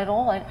offend me at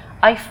all.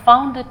 I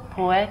found it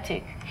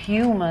poetic.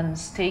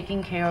 Humans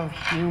taking care of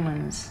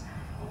humans,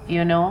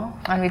 you know?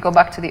 And we go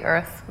back to the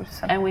earth.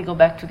 And we go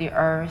back to the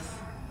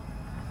earth.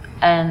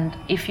 And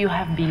if you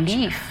have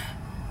belief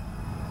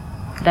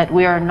that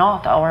we are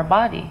not our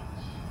body,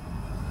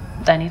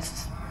 then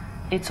it's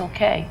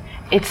okay.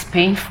 It's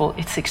painful.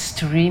 It's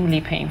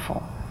extremely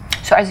painful.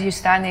 So as you're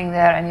standing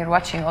there and you're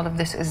watching all of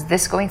this, is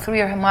this going through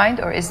your mind,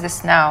 or is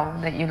this now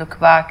that you look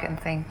back and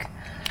think?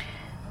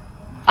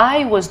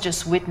 I was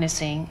just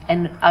witnessing,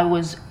 and I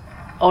was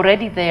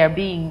already there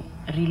being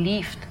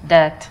relieved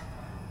that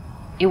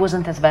it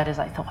wasn't as bad as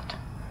I thought.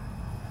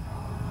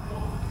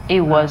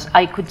 It was,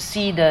 I could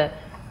see the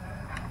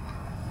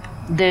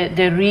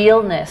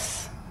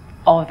realness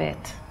of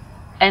it,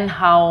 and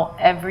how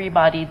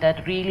everybody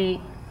that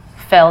really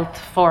felt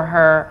for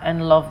her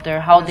and loved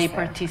her, how they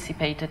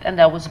participated, and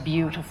that was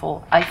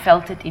beautiful. I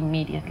felt it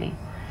immediately.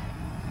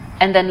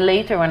 And then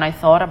later when I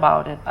thought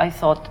about it, I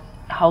thought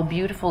how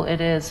beautiful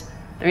it is.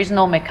 There is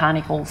no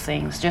mechanical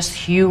things, just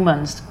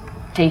humans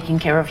taking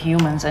care of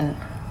humans and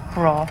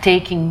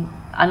taking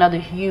another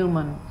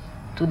human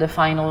to the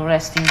final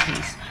resting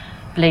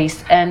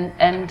place. And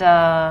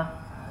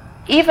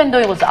even though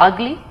it was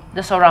ugly,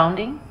 the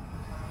surrounding,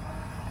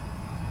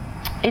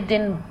 it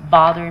didn't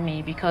bother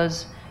me,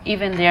 because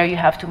even there you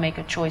have to make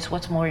a choice.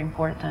 What's more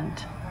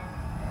important?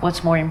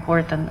 What's more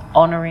important?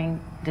 Honoring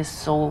this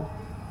soul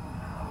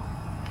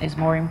is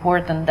more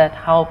important than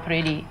how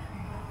pretty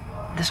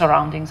the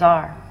surroundings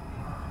are.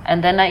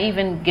 And then I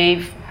even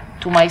gave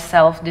to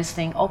myself this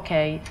thing,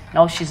 okay,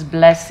 now she's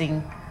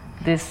blessing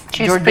this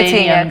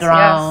Jordanian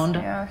ground,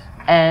 yes.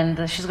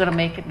 And she's going to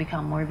make it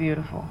become more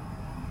beautiful,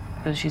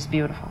 because she's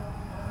beautiful.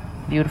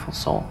 Beautiful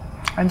soul.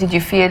 And did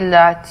you feel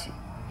that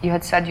you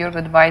had said your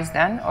goodbyes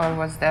then, or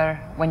was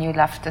there when you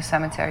left the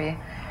cemetery?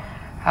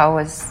 How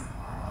was?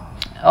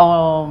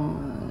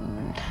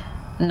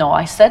 No,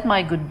 I said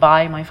my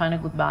goodbye, my final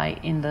goodbye,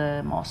 in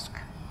the mosque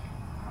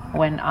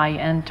when I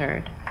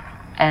entered,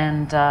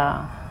 and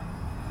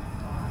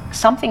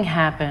something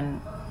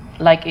happened,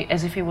 like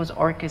as if it was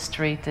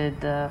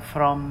orchestrated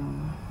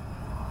from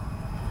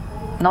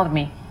not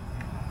me.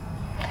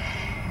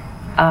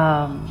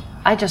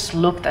 I just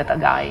looked at a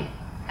guy,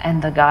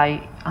 and the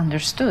guy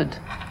understood.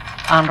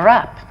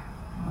 Unwrap.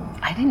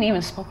 I didn't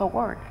even speak a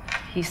word.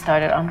 He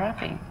started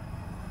unwrapping,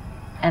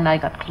 and I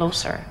got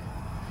closer,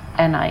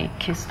 and I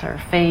kissed her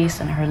face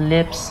and her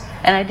lips,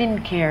 and I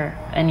didn't care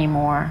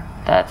anymore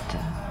that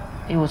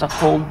it was a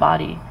cold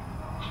body.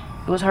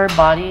 It was her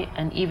body,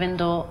 and even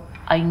though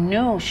I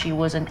knew she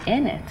wasn't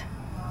in it,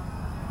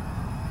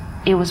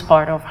 it was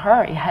part of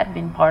her. It had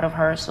been part of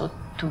her, so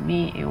to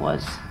me it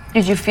was.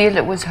 Did you feel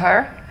it was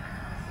her?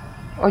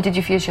 Or did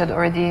you feel she had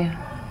already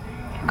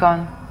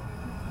gone?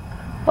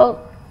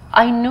 Well,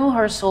 I knew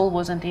her soul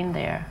wasn't in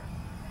there,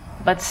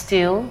 but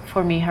still,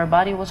 for me, her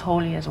body was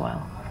holy as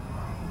well.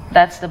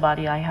 That's the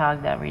body I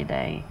hugged every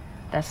day.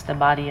 That's the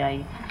body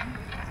I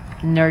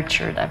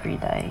nurtured every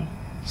day.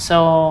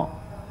 So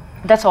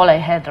that's all I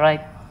had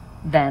right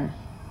then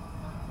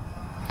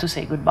to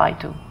say goodbye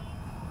to,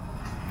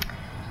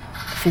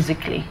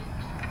 physically.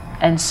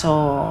 And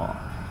so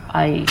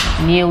I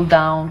kneeled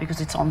down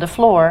because it's on the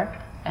floor,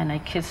 and I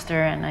kissed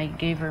her and I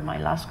gave her my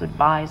last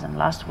goodbyes and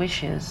last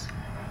wishes.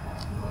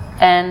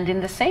 And in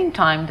the same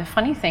time, the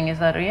funny thing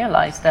is I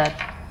realized that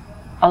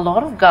a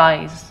lot of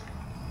guys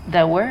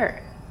that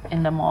were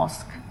in the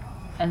mosque,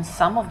 and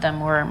some of them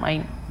were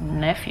my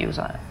nephews,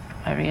 I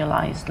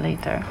realized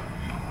later,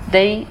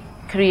 they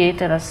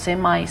created a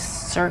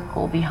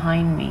semicircle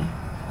behind me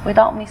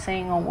without me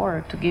saying a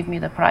word to give me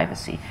the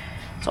privacy.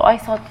 So I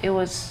thought it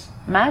was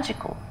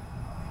magical.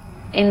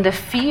 In the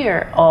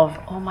fear of,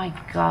 oh my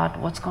God,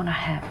 what's going to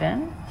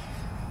happen?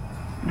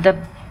 The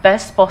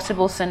best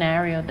possible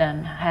scenario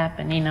then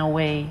happened in a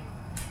way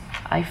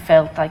I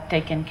felt like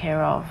taken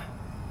care of.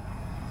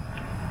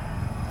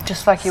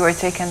 Just like you were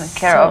taken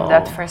care of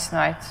that first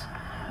night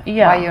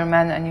by your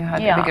men, and you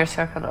had a bigger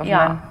circle of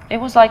men. It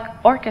was like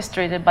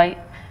orchestrated by,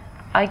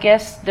 I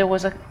guess there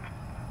was a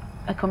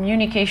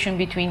communication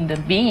between the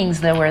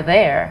beings that were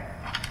there.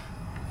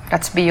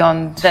 That's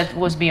beyond. That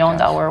was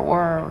beyond our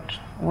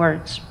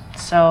words.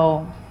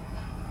 So,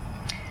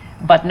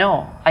 but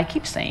no, I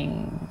keep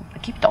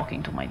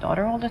talking to my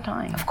daughter all the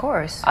time. Of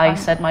course. I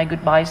said my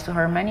goodbyes to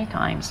her many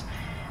times.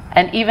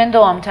 And even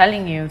though I'm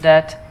telling you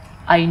that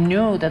I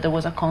knew that there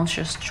was a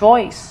conscious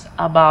choice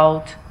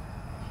about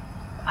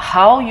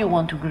how you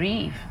want to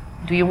grieve.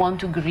 Do you want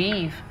to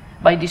grieve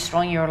by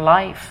destroying your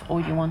life,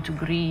 or you want to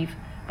grieve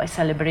by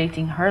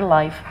celebrating her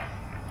life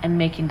and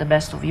making the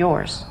best of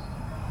yours?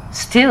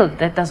 Still,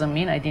 that doesn't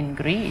mean I didn't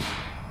grieve.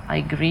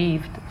 I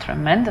grieved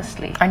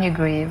tremendously. And you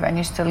grieve, and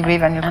you still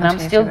grieve, and you continue to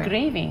grieve. And I'm still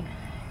grieving.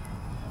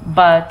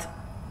 But,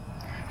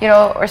 you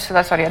know,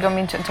 Ursula, sorry, I don't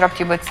mean to interrupt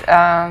you, but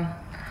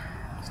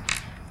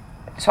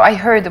so I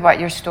heard about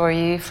your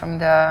story from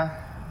the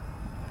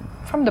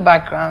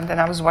background, and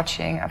I was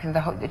watching. I mean,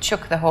 it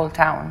shook the whole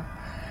town.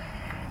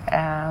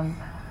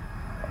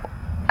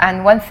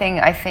 And one thing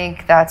I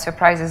think that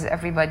surprises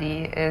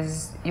everybody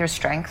is your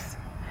strength.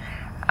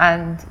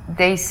 And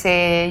they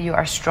say you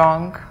are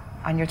strong,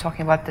 and you're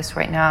talking about this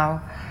right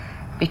now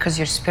because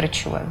you're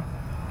spiritual.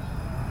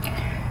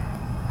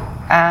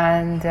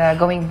 And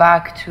going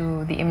back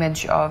to the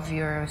image of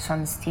your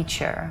son's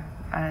teacher,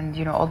 and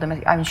you know all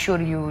I'm sure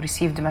you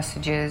received the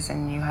messages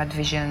and you had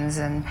visions,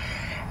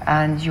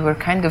 and you were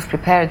kind of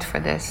prepared for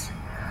this.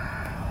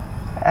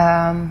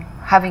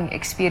 Having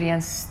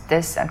experienced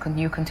this, and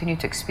you continue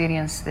to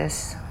experience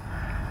this,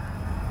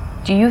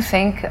 do you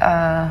think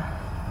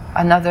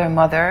another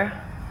mother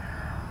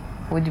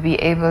would be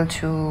able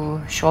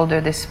to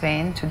shoulder this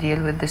pain, to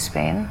deal with this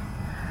pain,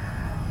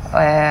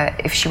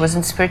 if she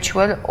wasn't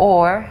spiritual?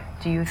 Or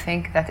do you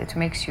think that it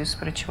makes you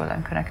spiritual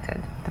and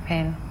connected, the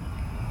pain?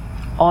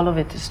 All of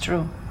it is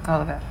true.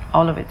 All of it?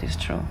 All of it is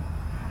true.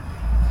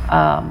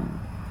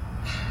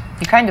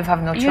 You kind of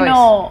have no choice. You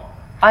know,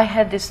 I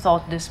had this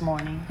thought this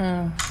morning.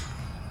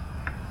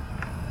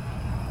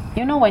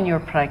 You know, when you're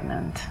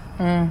pregnant,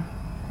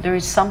 there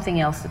is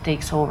something else that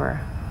takes over.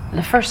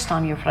 The first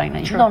time you're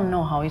pregnant, you don't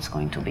know how it's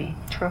going to be.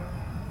 True.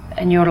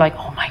 And you're like,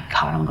 oh my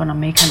God, I'm going to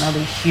make another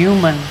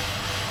human.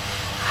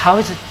 How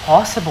is it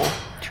possible?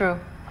 True.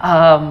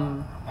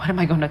 What am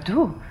I going to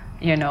do?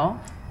 You know?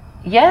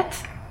 Yet,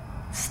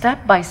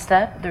 step by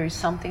step, there is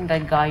something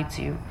that guides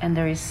you. And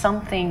there is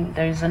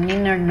an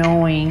inner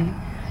knowing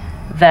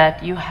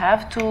that you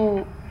have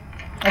to...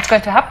 It's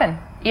going to happen.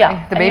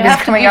 Yeah. The baby's you have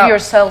coming to give out.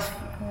 yourself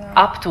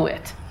up to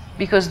it.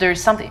 Because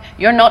there's something,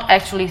 you're not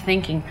actually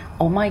thinking,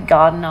 oh my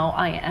God, now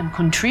I am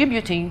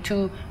contributing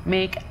to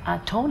make a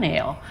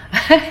toenail.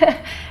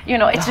 You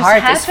know, it's the just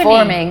heart happening. is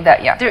forming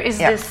that, There is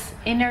this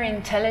inner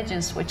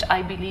intelligence, which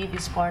I believe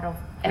is part of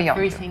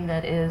everything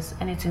that is,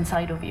 and it's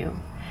inside of you.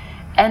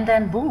 And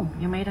then boom,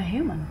 you made a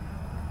human.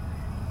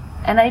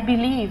 And I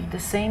believe the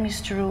same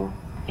is true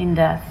in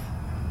death.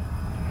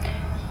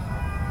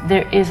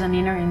 There is an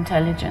inner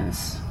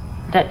intelligence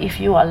that if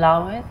you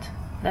allow it,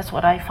 that's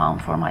what I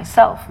found for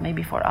myself,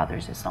 maybe for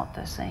others it's not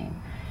the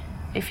same.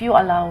 If you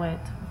allow it,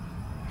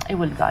 it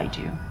will guide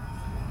you.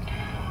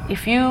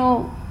 If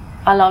you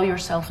allow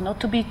yourself not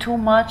to be too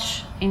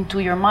much into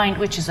your mind,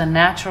 which is a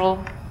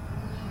natural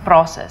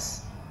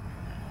process,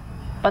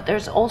 but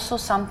there's also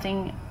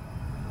something,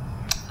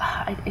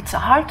 it's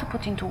hard to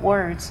put into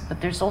words,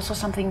 but there's also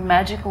something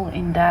magical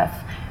in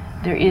death.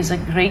 There is a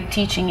great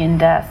teaching in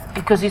death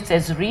because it's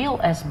as real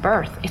as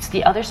birth. It's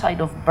the other side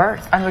of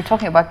birth. And we're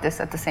talking about this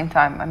at the same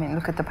time. I mean,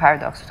 look at the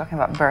paradox. We're talking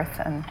about birth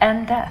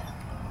and death.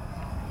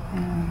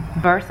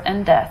 Birth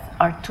and death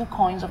are two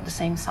coins of the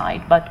same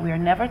side, but we are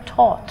never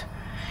taught.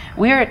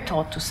 We are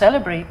taught to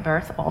celebrate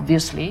birth,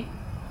 obviously.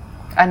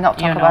 And not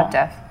talk about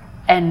death.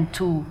 And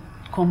to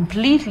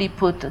completely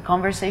put the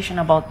conversation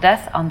about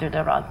death under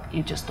the rug.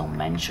 You just don't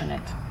mention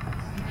it.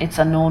 It's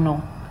a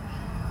no-no.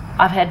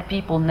 I've had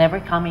people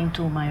never coming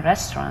to my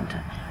restaurant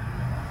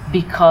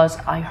because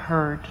I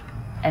heard,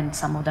 and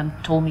some of them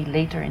told me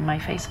later in my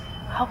face,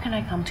 how can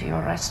I come to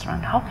your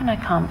restaurant? How can I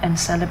come and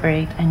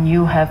celebrate and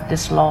you have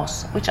this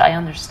loss? Which I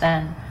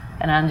understand,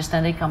 and I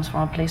understand it comes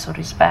from a place of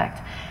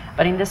respect.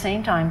 But in the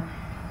same time,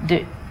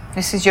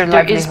 this is your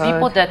there livelihood. is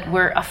people that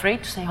were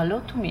afraid to say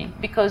hello to me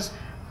because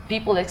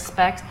people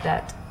expect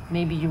that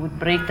maybe you would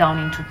break down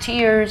into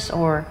tears,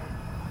 or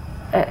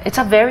it's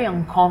a very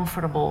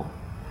uncomfortable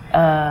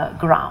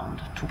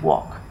ground to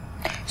walk.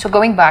 So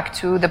going back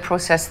to the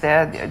process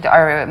there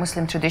are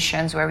Muslim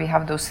traditions where we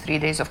have those 3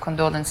 days of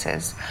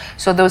condolences.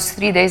 So those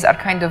 3 days are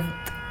kind of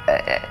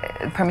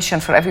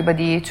permission for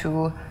everybody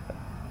to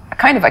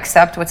kind of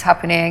accept what's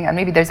happening. And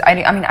maybe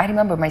I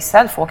remember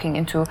myself walking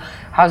into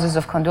houses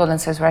of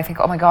condolences where I think,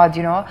 oh my God,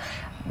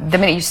 the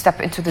minute you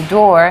step into the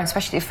door,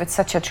 especially if it's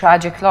such a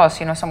tragic loss,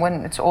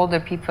 someone, it's older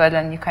people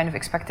and you kind of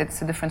expect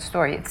it's a different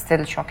story. It's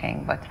still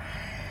shocking, but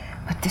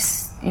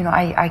this,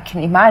 I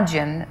can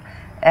imagine,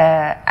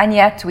 and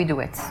yet we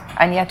do it.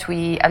 And yet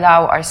we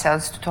allow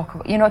ourselves to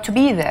talk, to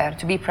be there,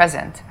 to be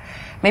present.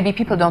 Maybe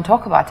people don't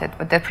talk about it,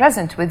 but they're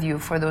present with you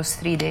for those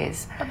 3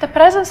 days. But the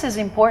presence is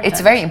important.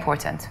 It's very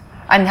important.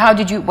 And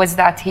was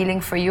that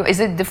healing for you? Is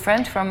it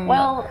different from?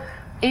 Well,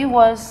 it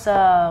was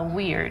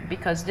weird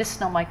because this is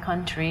not my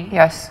country.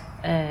 Yes.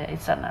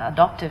 It's an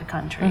adopted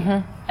country.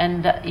 Mm-hmm.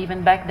 And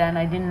even back then,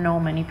 I didn't know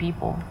many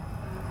people.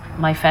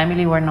 My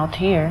family were not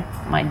here.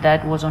 My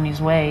dad was on his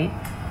way.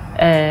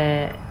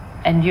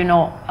 And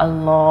a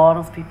lot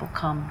of people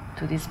come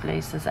to these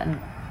places. And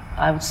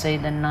I would say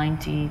that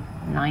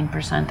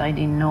 99% I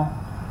didn't know.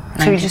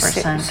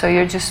 90%. So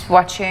you're just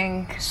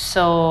watching?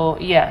 So,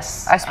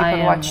 yes. As people I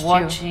am watched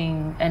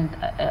watching and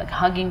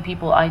hugging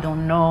people I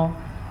don't know.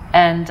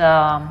 And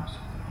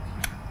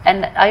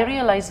I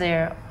realized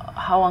there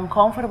how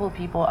uncomfortable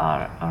people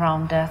are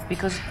around death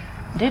because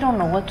they don't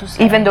know what to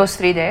say. Even those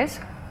 3 days?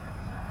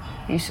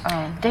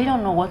 They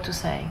don't know what to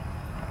say.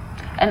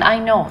 And I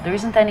know there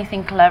isn't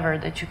anything clever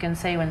that you can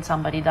say when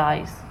somebody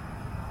dies.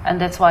 And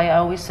that's why I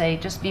always say,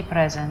 just be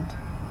present.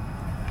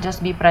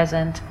 Just be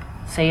present,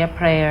 say a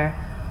prayer,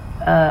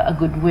 a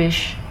good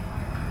wish.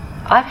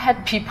 I've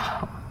had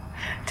people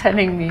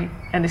telling me,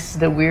 and this is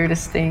the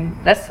weirdest thing,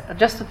 that's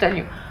just to tell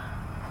you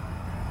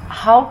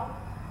how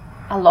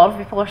a lot of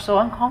people are so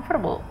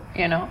uncomfortable,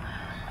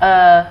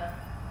 I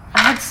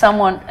had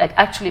someone, it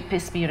actually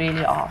pissed me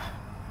really off.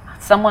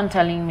 Someone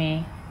telling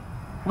me,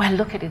 well,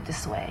 look at it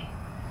this way.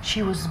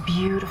 She was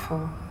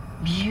beautiful,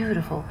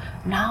 beautiful.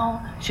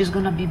 Now she's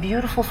going to be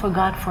beautiful for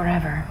God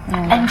forever.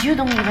 Mm. And you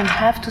don't even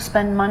have to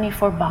spend money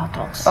for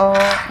Botox.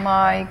 Oh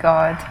my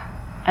God.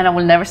 And I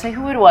will never say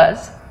who it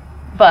was,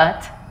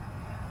 but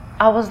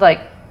I was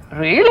like,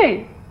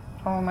 really?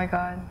 Oh my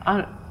God.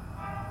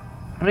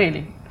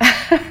 Really?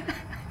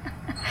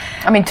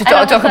 I mean, to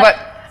talk about...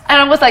 And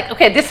I was like,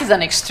 okay, this is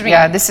an extreme.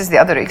 Yeah, this is the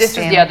other extreme. This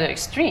is the other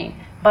extreme.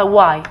 But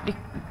why?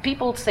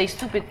 People say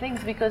stupid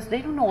things because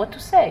they don't know what to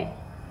say.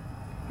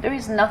 There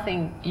is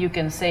nothing you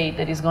can say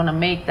that is going to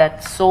make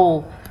that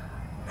soul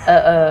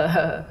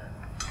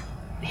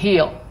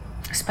heal.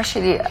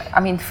 Especially,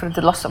 for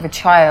the loss of a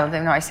child,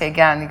 I say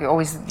again, you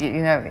always,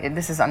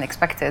 this is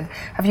unexpected.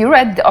 Have you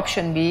read the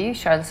Option B,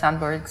 Sheryl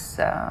Sandberg's?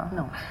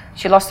 No.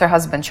 She lost her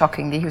husband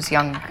shockingly. He was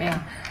young.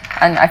 Yeah.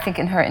 And I think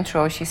in her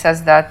intro, she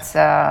says that,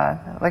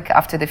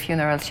 after the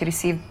funeral, she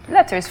received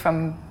letters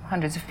from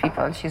hundreds of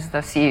people. She's the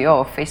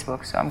CEO of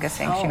Facebook, so I'm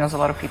guessing she knows a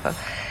lot of people.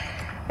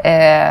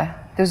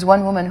 There's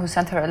one woman who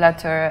sent her a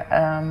letter,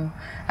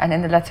 and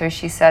in the letter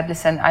she said,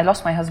 listen, I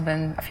lost my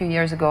husband a few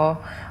years ago.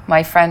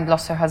 My friend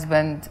lost her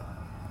husband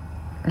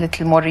a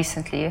little more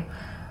recently.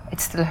 It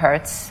still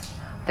hurts.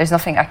 There's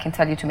nothing I can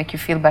tell you to make you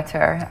feel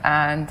better,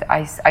 and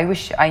I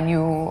wish I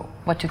knew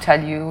what to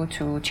tell you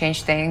to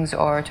change things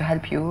or to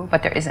help you,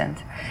 but there isn't.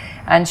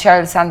 And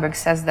Sheryl Sandberg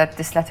says that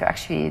this letter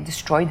actually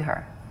destroyed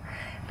her,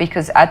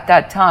 because at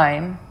that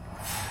time,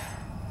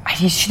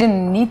 she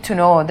didn't need to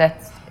know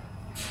that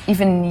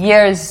even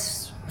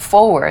years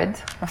forward,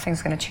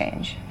 nothing's going to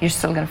change. You're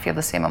still going to feel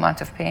the same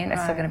amount of pain.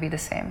 It's still going to be the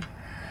same.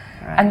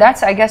 Right. And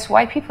that's, I guess,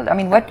 why people, I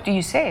mean, what do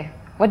you say?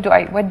 What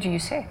do you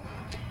say?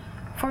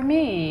 For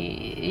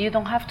me, you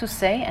don't have to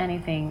say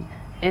anything.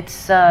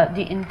 It's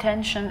the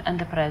intention and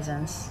the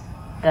presence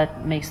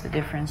that makes the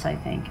difference, I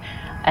think.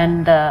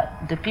 And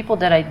the people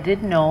that I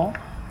did know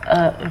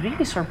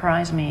really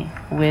surprised me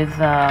with,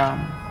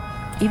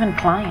 even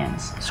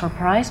clients,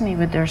 surprised me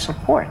with their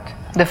support.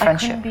 The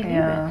friendship. I couldn't believe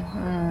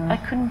it. I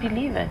couldn't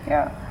believe it.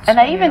 Yeah. And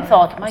I even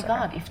thought, my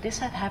God, if this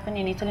had happened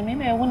in Italy,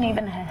 maybe I wouldn't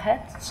even have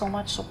had so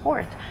much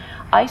support.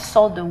 I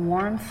saw the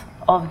warmth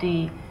of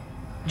the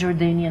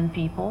Jordanian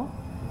people.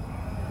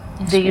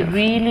 They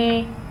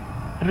really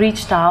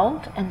reached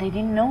out, and they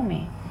didn't know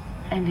me.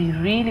 And they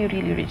really,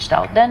 really reached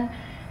out. Then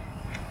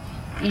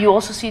you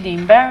also see the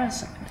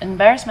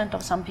embarrassment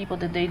of some people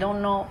that they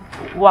don't know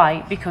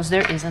why, because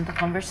there isn't a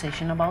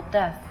conversation about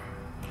death.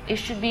 It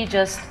should be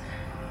just,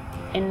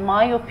 in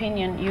my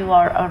opinion, you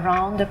are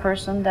around the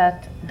person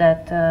that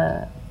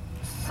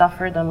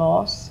suffered a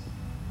loss,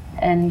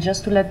 and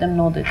just to let them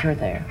know that you're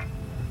there.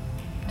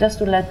 Just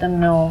to let them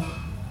know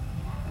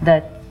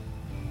that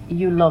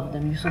you love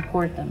them, you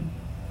support them.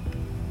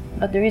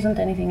 But there isn't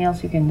anything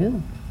else you can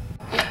do.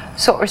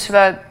 So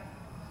Ursula,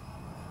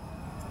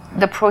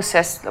 the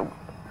process,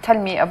 tell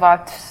me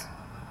about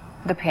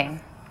the pain.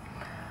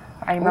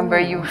 I remember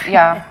it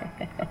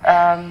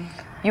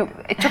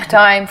took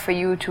time for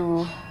you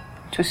to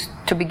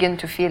begin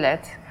to feel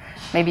it.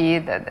 Maybe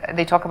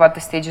they talk about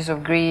the stages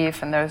of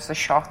grief, and there's the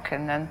shock,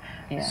 and then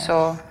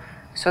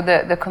so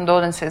the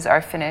condolences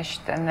are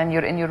finished, and then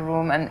you're in your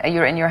room, and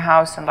you're in your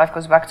house, and life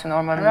goes back to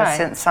normal, and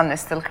the sun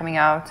is still coming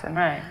out. And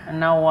right. And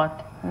now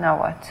what? Now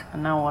what?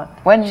 And now what?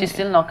 When she's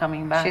still not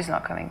coming back. She's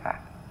not coming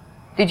back.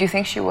 Did you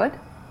think she would?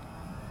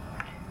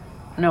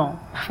 No,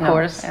 of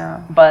course.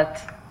 Yeah.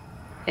 But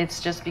it's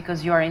just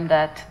because you're in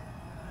that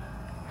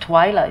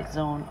twilight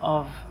zone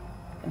of,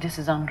 this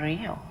is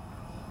unreal.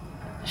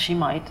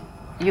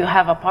 You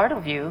have a part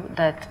of you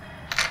that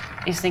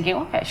is thinking,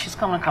 okay, she's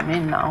gonna come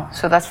in now.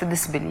 So that's the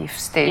disbelief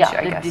stage,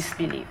 I guess. The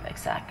disbelief,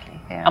 exactly.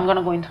 Yeah. I'm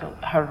gonna go into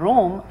her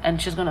room and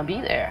she's gonna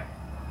be there.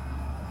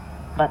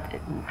 But,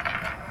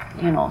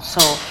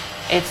 so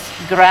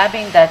it's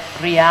grabbing that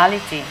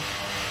reality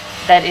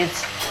that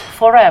it's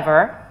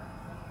forever,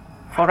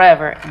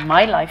 in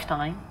my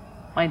lifetime,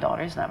 my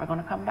daughter is never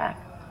gonna come back.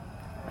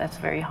 That's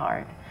very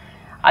hard.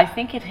 I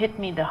think it hit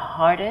me the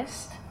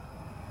hardest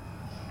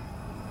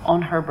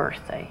on her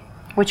birthday.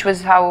 Which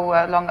was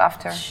how long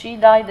after? She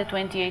died the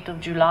 28th of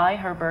July.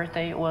 Her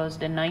birthday was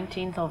the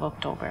 19th of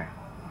October.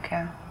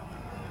 Okay.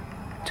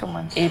 2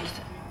 months. It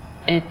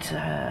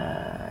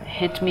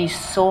hit me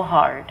so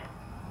hard.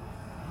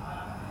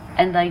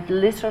 And I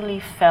literally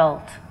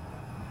felt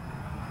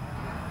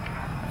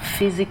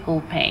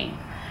physical pain.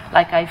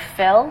 Like I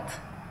felt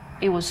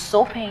it was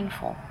so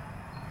painful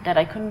that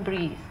I couldn't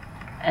breathe.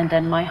 And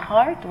then my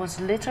heart was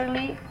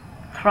literally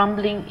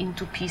crumbling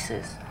into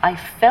pieces. I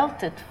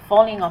felt it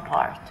falling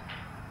apart.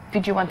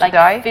 Did you want to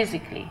die?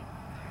 Physically.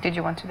 Did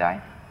you want to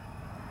die?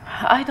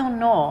 I don't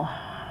know.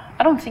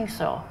 I don't think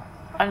so.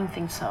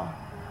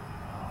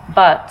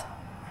 But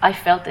I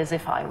felt as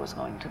if I was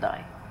going to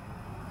die.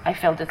 I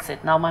felt that's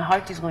it. Now my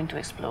heart is going to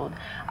explode.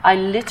 I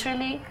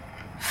literally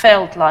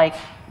felt like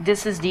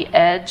this is the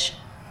edge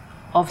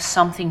of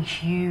something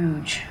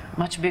huge,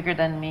 much bigger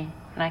than me,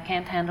 and I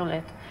can't handle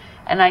it.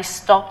 And I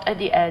stopped at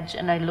the edge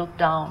and I looked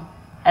down,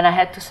 and I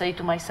had to say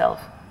to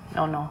myself,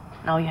 no,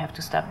 now you have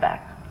to step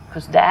back,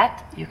 because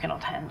that you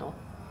cannot handle.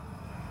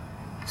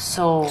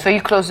 So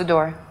you closed the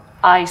door?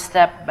 I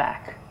stepped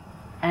back,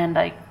 and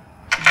I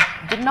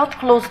did not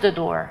close the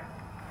door.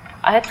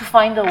 I had to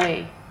find a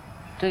way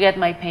to get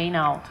my pain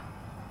out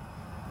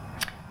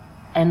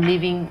and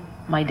living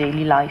my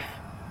daily life.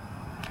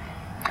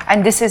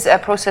 And this is a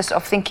process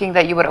of thinking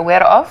that you were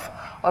aware of,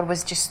 or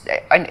was just,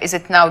 is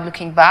it now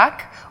looking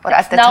back, or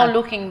at the time? Now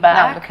looking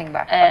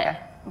back. Okay.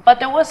 But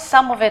there was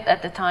some of it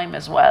at the time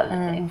as well.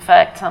 In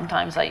fact,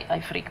 sometimes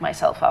I freak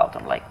myself out.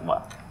 I'm like,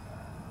 what?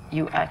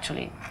 You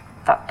actually,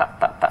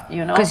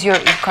 Because you're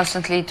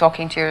constantly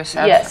talking to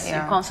yourself. Yes,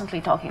 you're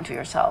constantly talking to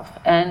yourself.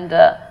 And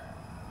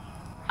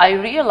I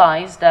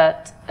realized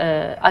that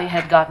I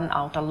had gotten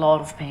out a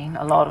lot of pain,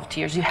 a lot of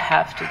tears. You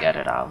have to get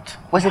it out.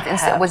 Was it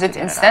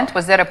instant?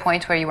 Was there a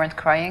point where you weren't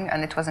crying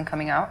and it wasn't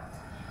coming out?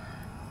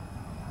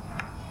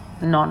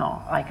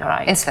 No, I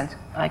cried. Instant?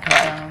 I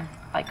cried.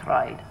 I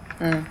cried.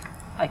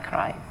 I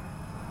cried.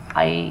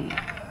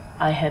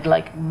 I had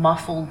like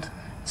muffled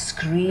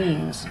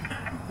screams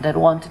that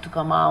wanted to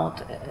come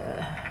out,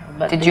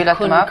 but Did you let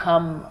them out? Couldn't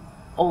come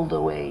all the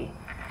way.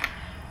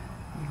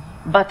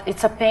 But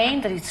it's a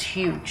pain that is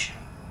huge.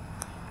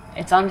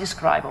 It's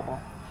undescribable.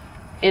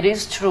 It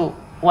is true.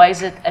 Why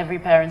is it every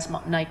parent's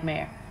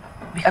nightmare?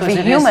 Because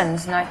every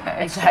human's nightmare.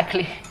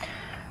 Exactly.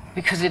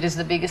 Because it is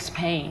the biggest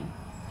pain.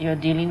 You're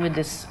dealing with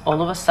this,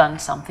 all of a sudden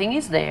something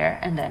is there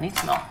and then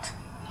it's not.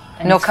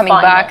 And no it's coming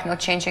final. back, no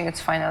changing,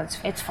 it's final.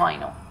 It's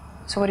final.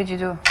 So what did you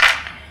do?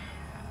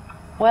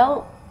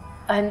 Well,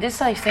 and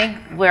this I think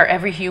where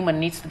every human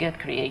needs to get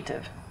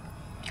creative.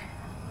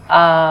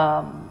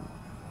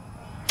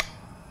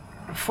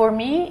 For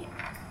me,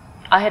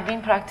 I had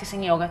been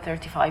practicing yoga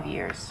 35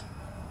 years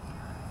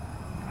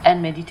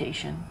and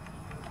meditation.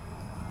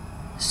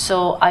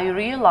 So I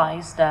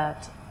realized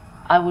that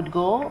I would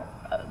go,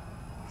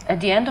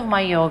 at the end of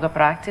my yoga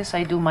practice,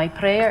 I do my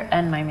prayer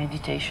and my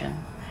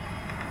meditation.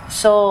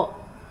 So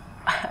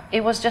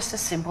it was just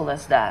as simple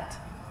as that.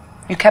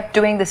 You kept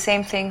doing the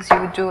same things you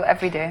would do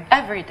every day?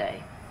 Every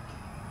day.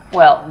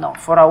 Well, no,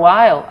 for a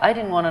while, I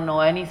didn't want to know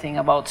anything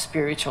about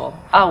spiritual.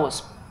 I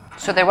was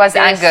So there was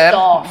pissed anger.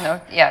 off.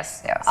 No,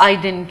 yes, yes. I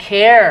didn't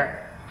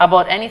care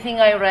about anything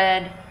I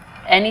read,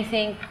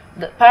 anything,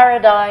 the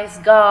paradise,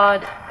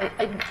 God.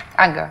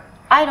 Anger.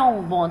 I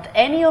don't want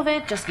any of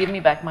it. Just give me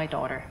back my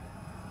daughter.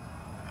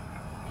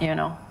 You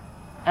know,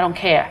 I don't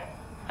care.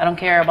 I don't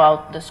care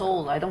about the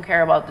soul. I don't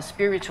care about the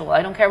spiritual.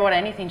 I don't care about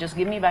anything. Just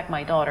give me back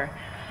my daughter.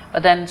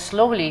 But then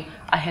slowly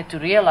I had to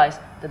realize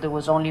that there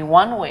was only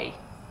one way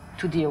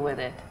to deal with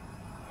it.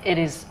 It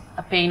is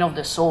a pain of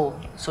the soul.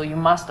 So you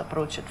must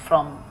approach it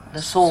from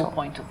the soul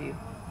point of view.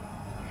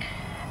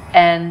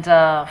 And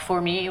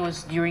for me, it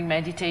was during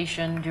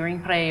meditation, during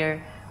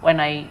prayer, when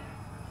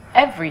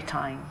every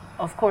time,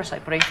 of course, I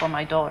pray for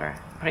my daughter,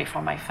 pray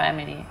for my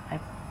family,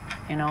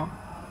 you know.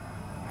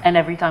 And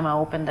every time I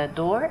open that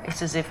door,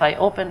 it's as if I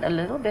opened a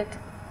little bit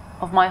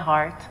of my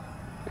heart,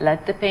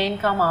 let the pain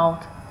come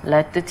out,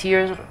 let the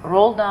tears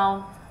roll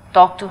down,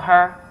 talk to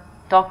her,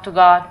 talk to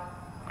God,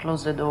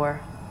 close the door,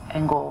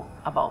 and go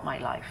about my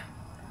life.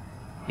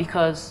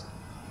 Because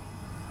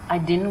I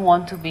didn't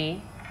want to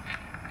be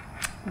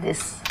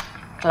this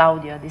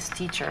Claudia, this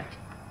teacher,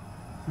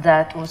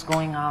 that was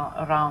going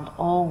around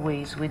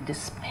always with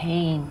this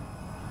pain.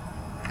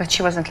 But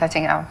she wasn't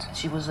letting out.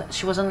 She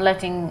wasn't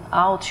letting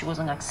out, she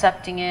wasn't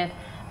accepting it.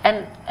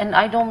 And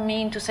I don't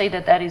mean to say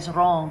that that is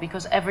wrong,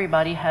 because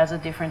everybody has a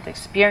different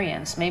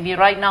experience. Maybe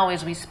right now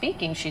as we're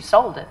speaking, she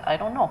solved it. I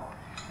don't know.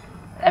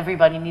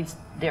 Everybody needs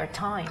their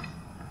time.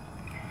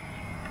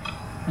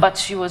 But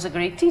she was a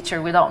great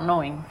teacher without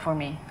knowing for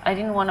me. I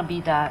didn't want to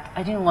be that.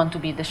 I didn't want to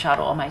be the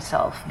shadow of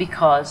myself,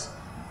 because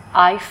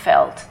I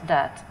felt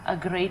that a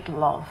great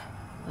love,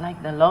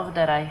 like the love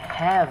that I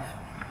have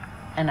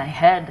and I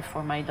had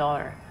for my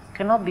daughter,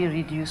 cannot be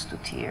reduced to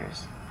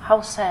tears.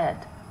 How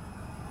sad.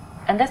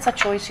 And that's a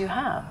choice you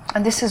have.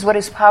 And this is what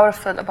is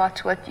powerful about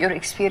what your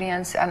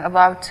experience and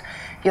about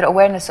your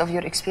awareness of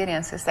your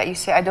experiences, that you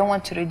say, I don't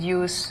want to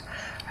reduce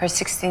her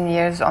 16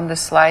 years on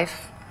this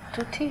life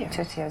to tears.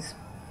 To tears.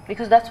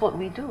 Because that's what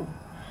we do.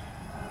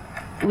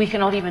 We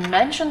cannot even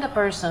mention the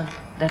person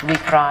that we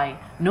cry.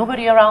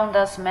 Nobody around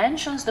us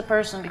mentions the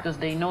person because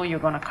they know you're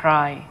going to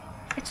cry.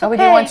 It's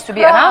nobody okay, wants to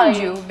be cry. around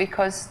you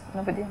because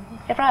nobody...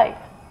 Right.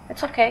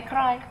 It's okay,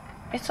 cry.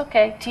 It's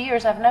okay.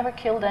 Tears have never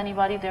killed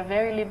anybody. They're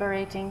very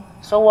liberating.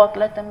 So what?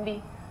 Let them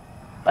be.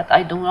 But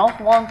I do not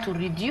want to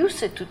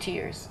reduce it to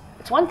tears.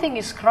 It's one thing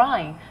is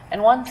crying,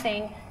 and one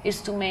thing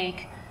is to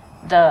make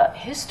the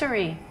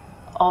history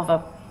of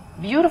a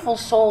beautiful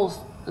soul's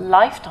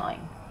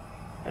lifetime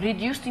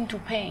reduced into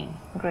pain,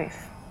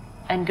 grief,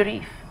 and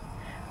grief.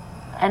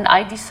 And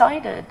I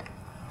decided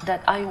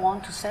that I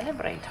want to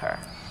celebrate her.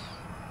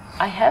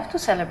 I have to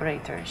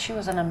celebrate her. She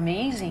was an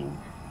amazing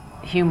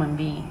human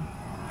being.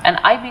 And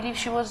I believe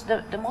she was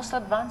the most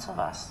advanced of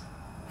us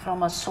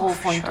from a soul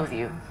point of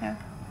view. Yeah.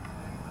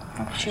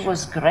 She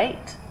was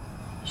great.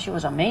 She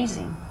was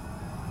amazing.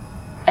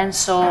 And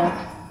so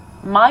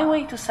my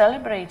way to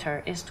celebrate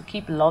her is to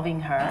keep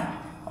loving her,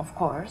 of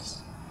course,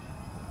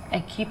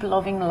 and keep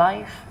loving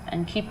life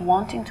and keep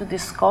wanting to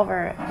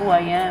discover who I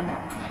am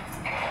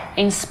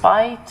in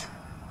spite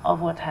of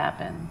what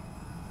happened,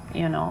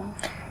 you know.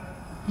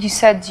 You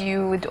said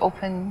you would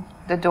open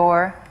the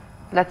door,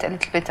 let a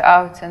little bit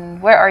out,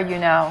 and where are you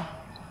now?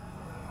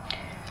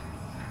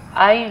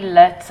 I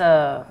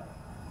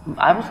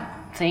would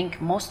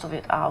think most of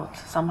it out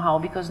somehow,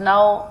 because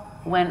now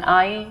when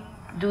I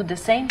do the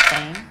same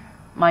thing,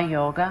 my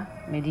yoga,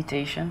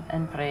 meditation,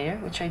 and prayer,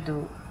 which I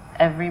do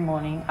every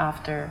morning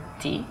after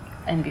tea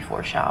and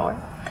before shower,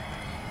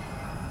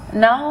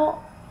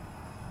 now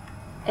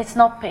it's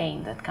not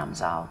pain that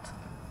comes out.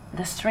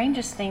 The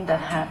strangest thing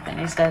that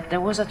happened is that there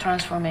was a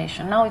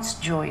transformation. Now it's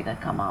joy that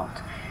comes out.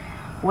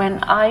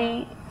 When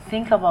I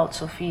think about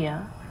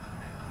Sophia,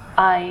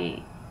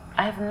 I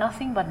have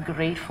nothing but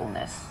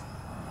gratefulness.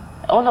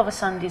 All of a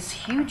sudden, this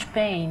huge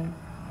pain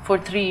for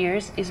 3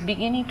 years is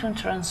beginning to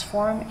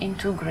transform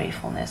into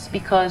gratefulness,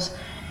 because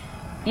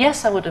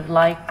yes, I would have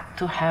liked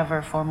to have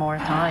her for more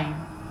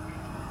time,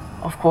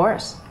 of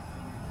course,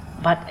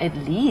 but at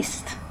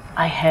least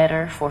I had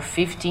her for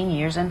 15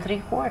 years and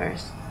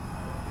 3/4.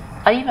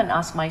 I even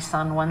asked my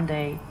son one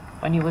day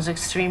when he was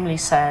extremely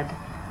sad,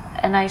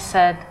 and I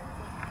said,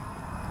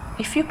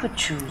 if you could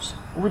choose,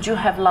 would you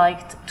have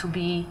liked to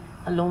be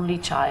a lonely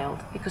child?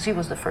 Because he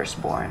was the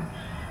firstborn.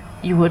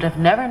 You would have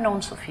never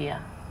known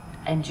Sophia,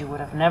 and you would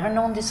have never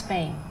known this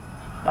pain,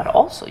 but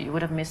also you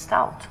would have missed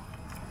out.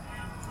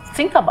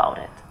 Think about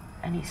it.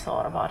 And he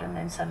thought about it and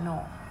then said,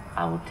 no,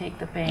 I would take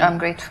the pain. I'm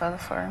grateful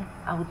for her.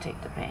 I would take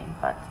the pain,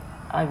 but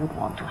I would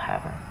want to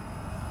have her.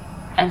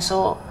 And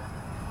so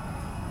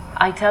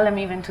I tell him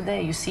even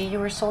today, you see, you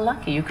were so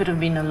lucky. You could have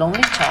been a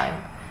lonely child,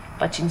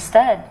 but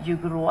instead you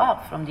grew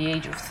up from the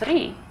age of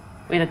 3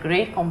 with a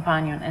great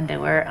companion, and they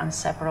were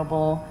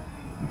inseparable.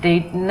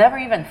 They never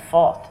even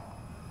fought.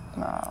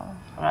 Wow.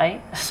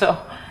 Right? So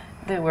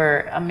they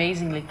were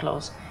amazingly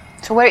close.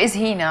 So where is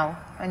he now,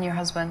 and your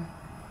husband?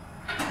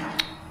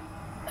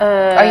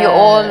 Are you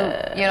all,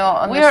 you know,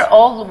 on we are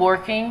all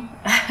working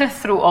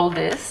through all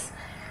this.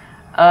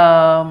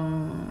 I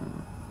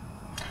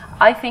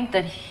think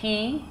that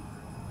he,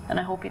 and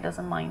I hope he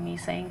doesn't mind me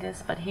saying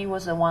this, but he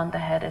was the one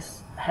that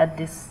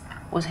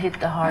was hit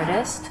the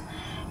hardest,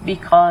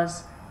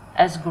 because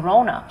as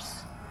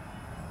grown-ups,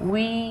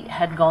 we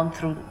had gone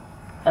through,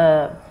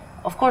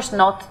 of course,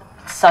 not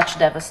such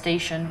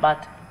devastation,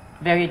 but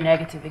very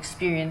negative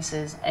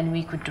experiences, and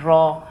we could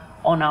draw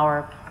on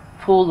our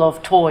pool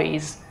of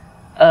toys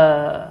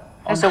on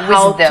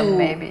how wisdom,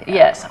 maybe.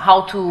 Yes,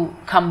 how to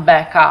come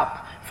back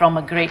up from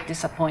a great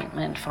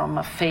disappointment, from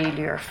a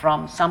failure,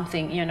 from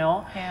something, you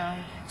know. Yeah.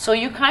 So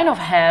you kind of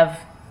have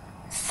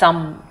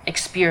some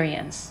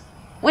experience,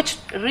 which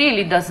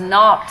really does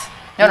not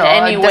in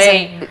any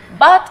way,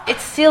 but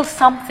it's still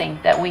something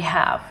that we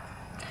have.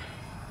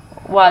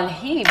 While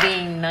he,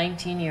 being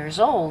 19 years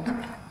old,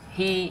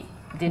 he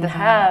didn't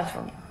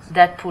have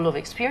that pool of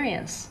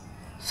experience.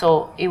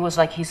 So it was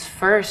like his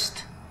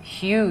first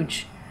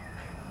huge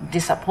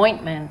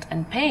disappointment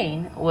and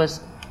pain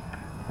was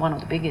one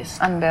of the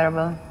biggest.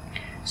 Unbearable.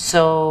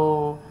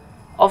 So,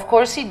 of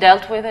course, he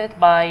dealt with it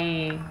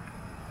by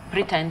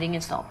pretending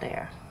it's not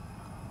there.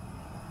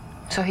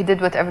 So he did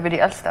what everybody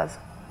else does.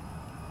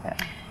 Yeah.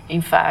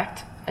 In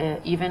fact,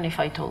 even if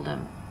I told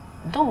him,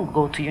 don't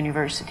go to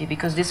university,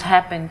 because this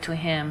happened to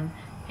him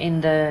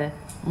in the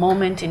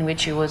moment in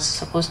which he was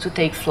supposed to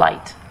take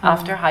flight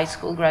after high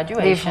school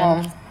graduation. Leave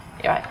home.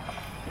 Right.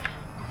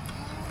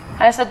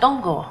 I said,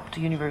 don't go to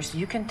university.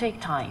 You can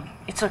take time.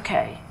 It's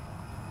okay.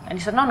 And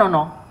he said,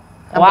 no.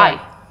 Why?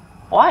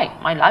 Why?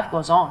 My life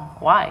goes on.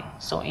 Why?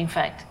 So, in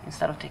fact,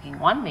 instead of taking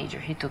 1 major,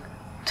 he took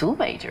 2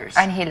 majors.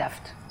 And he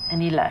left.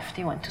 And he left.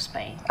 He went to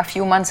Spain. A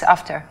few months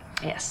after.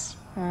 Yes.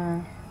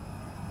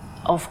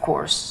 Of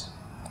course.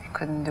 He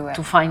couldn't do it.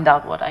 To find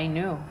out what I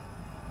knew.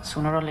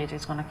 Sooner or later,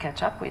 it's going to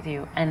catch up with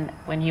you. And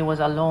when he was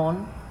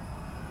alone,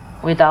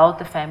 without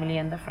the family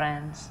and the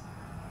friends,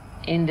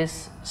 in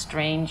this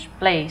strange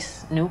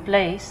place, new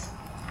place,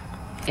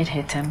 it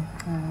hit him.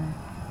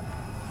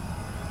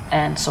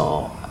 And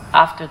so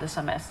after the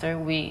semester,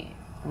 we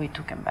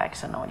took him back.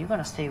 So no, you're going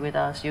to stay with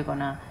us. You're going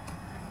to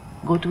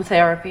go to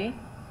therapy,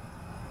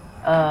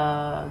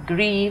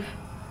 grieve,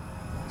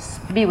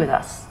 be with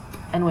us.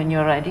 And when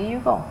you're ready, you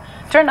go.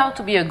 Turned out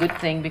to be a good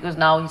thing, because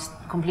now he's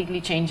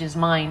completely changed his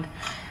mind.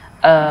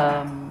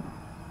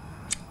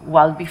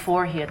 While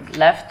before he had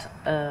left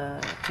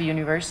to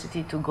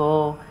university to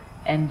go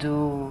and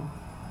do,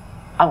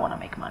 I want to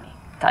make money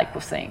type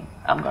of thing.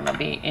 I'm going to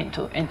be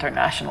into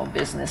international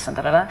business and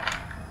da-da-da.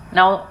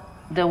 Now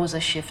there was a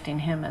shift in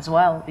him as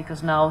well,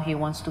 because now he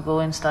wants to go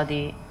and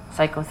study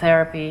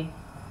psychotherapy,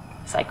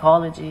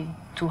 psychology,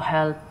 to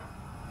help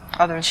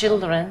other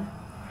children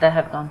that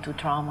have gone through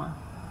trauma.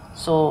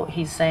 So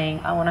he's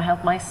saying, I want to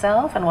help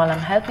myself, and while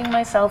I'm helping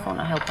myself, I want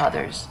to help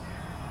others.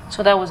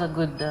 So that was a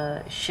good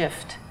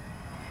shift.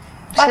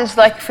 This is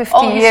like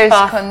 50 years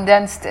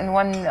condensed in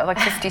one, like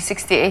 50,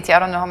 60, 80, I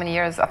don't know how many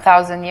years,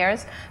 1,000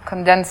 years,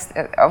 condensed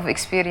of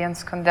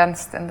experience,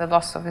 condensed in the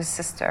loss of his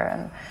sister,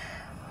 and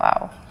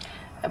wow.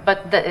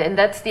 But and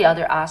that's the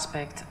other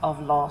aspect of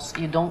loss.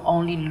 You don't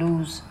only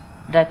lose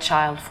that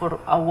child. For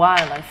a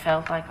while, I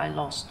felt like I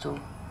lost 2.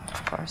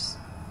 Of course.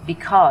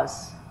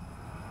 Because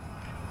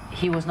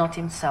he was not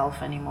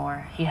himself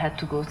anymore. He had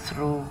to go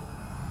through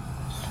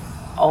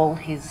all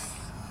his,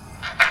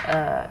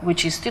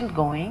 which is still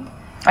going.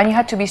 And you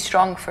had to be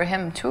strong for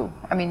him too.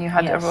 I mean, you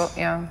had Yes. a role,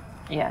 yeah.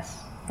 Yes.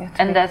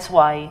 And that's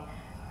why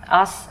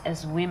us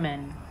as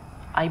women,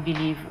 I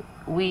believe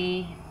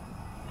we,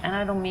 and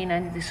I don't mean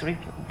any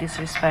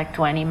disrespect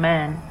to any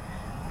man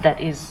that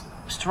is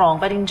strong,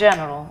 but in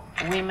general,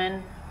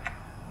 women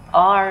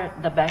are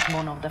the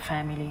backbone of the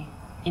family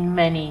in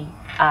many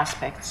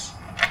aspects.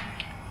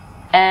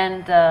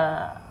 And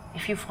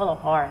if you fall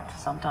apart,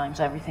 sometimes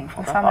everything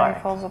falls apart.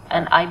 Falls apart.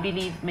 And I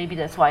believe maybe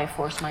that's why I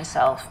forced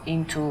myself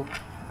into,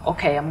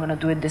 okay, I'm going to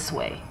do it this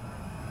way,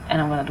 and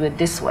I'm going to do it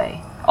this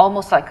way.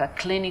 Almost like a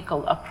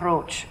clinical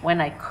approach when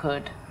I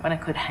could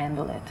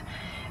handle it.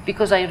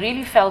 Because I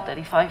really felt that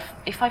if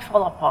I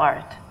fall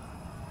apart,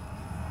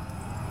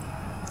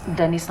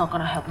 then it's not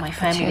going to help my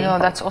family. But you know,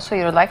 that's also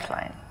your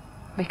lifeline,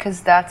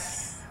 because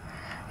that's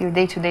your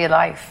day-to-day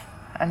life,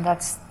 and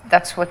that's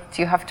what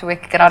you have to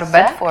get out of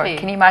bed for.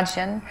 Can you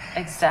imagine?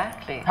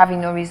 Exactly.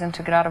 Having no reason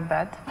to get out of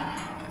bed.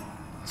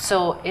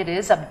 So it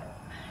is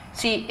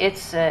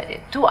it's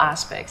 2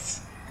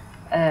 aspects.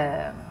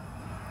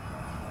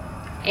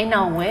 In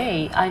a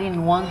way, I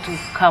didn't want to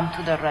come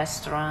to the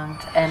restaurant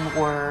and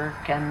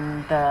work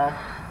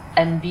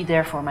and be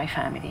there for my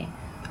family.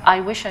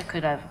 I wish I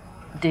could have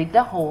digged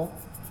a hole,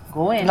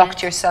 go in,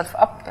 Locked yourself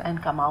up,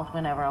 and come out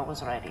whenever I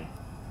was ready.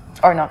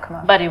 or not come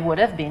out. But it would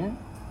have been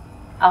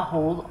a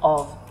hole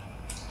of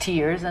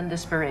tears and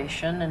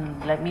desperation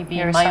and let me be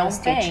You're in my a own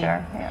science pain.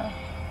 teacher. Yeah.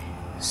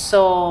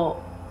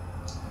 So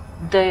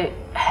the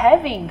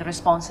having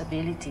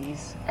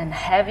responsibilities and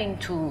having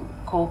to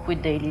cope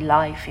with daily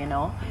life, you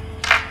know,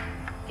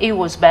 it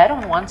was bad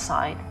on one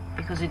side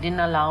because it didn't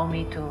allow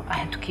me to, I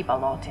had to keep a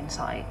lot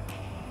inside.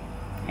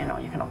 You know,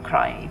 you cannot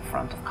cry in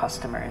front of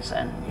customers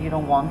and you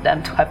don't want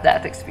them to have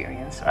that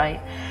experience, right?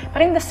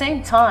 But in the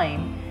same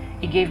time,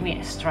 it gave me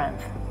a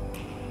strength.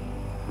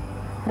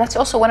 That's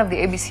also one of the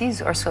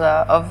ABCs,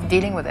 Ursula, of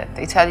dealing with it.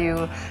 They tell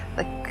you,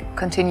 like,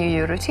 continue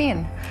your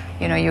routine.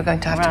 You know, you're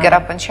going to have to get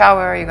up and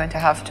shower, you're going to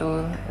have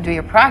to do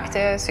your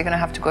practice, you're going to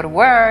have to go to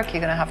work,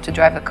 you're going to have to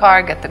drive the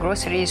car, get the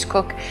groceries,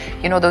 cook.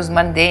 You know, those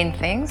mundane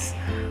things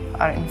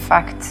are, in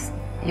fact,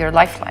 your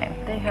lifeline.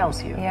 They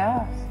help you.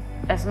 Yeah.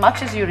 As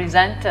much as you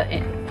resent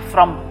it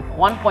from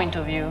one point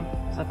of view,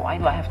 it's like, why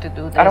do I have to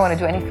do this? I don't want to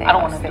do anything. I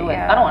don't want to do it.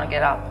 Yeah. I don't want to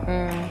get up.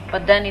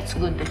 But then it's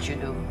good that you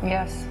do.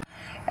 Yes.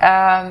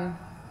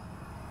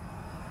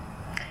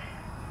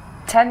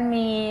 Tell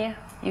me,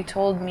 you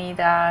told me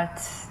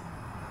that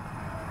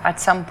at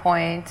some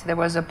point, there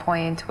was a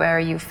point where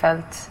you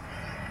felt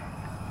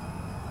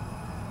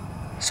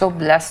so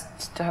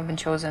blessed to have been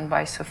chosen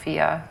by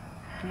Sophia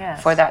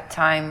for that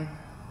time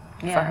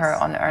for her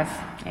on earth.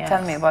 Yes.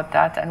 Tell me about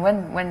that. And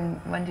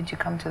when did you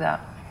come to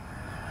that?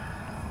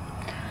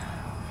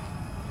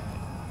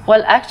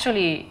 Well,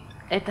 actually,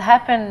 it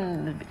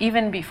happened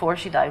even before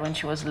she died, when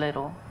she was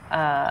little.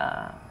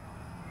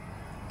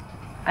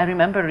 I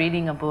remember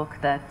reading a book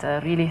that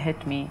really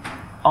hit me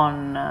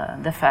on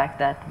the fact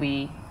that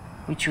we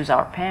choose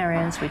our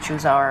parents, we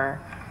choose our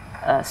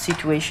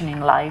situation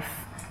in life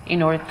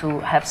in order to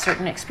have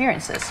certain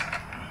experiences.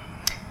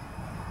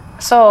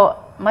 So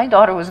my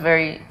daughter was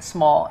very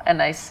small,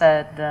 and I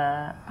said,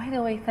 by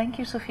the way, thank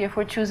you, Sophia,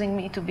 for choosing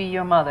me to be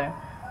your mother.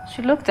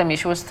 She looked at me,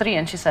 she was 3,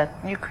 and she said,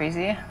 You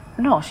crazy?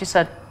 No, she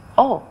said,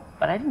 oh,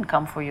 but I didn't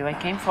come for you, I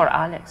came for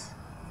Alex.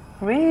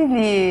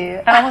 Really?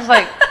 And I was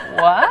like,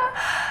 what?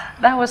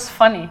 That was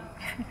funny.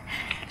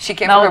 She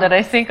came now that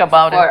I think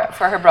about it.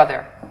 For her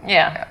brother.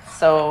 Yeah.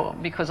 So,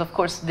 because of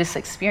course this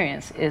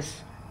experience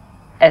is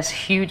as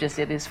huge as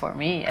it is for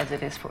me, as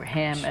it is for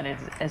him, and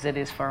as it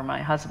is for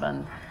my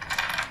husband.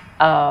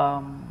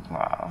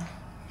 Wow.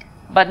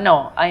 But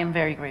no, I am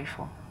very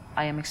grateful.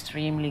 I am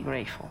extremely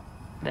grateful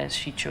that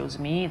she chose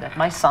me, that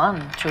my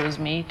son chose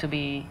me to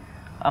be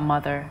a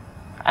mother.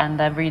 And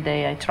every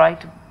day I try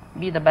to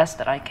be the best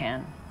that I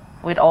can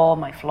with all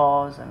my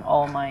flaws and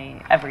all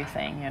my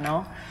everything, you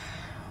know.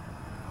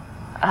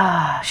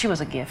 She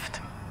was a gift.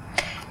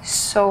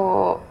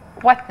 So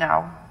what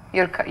now?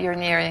 You're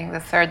nearing the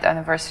 3rd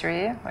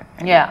anniversary. Like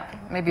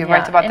maybe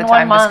right about the in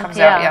time 1 month, this comes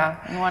out.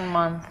 Yeah. In 1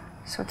 month.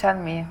 So tell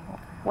me,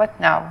 what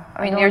now?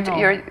 I mean,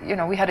 you're you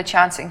know, we had a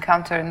chance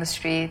encounter in the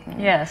street.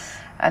 Yes.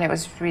 And it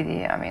was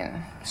really, I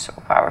mean, so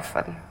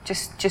powerful.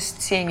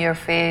 Just seeing your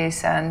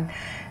face and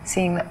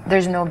seeing that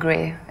there's no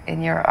gray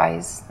in your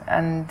eyes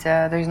and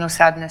there's no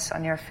sadness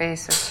on your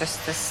face. It's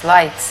just this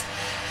light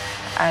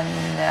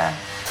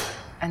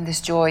and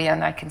this joy,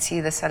 and I can see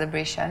the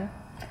celebration.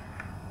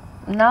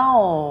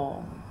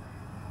 Now,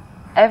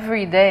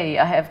 every day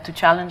I have to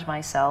challenge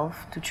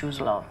myself to choose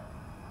love.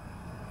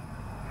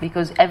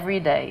 Because every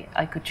day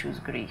I could choose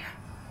grief.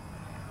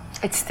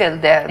 It's still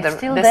there. It's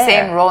still the there.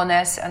 same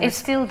rawness. And it's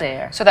still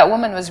there. So that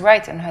woman was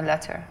right in her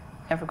letter.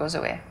 Never goes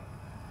away.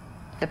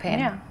 The pain.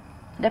 Yeah.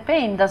 The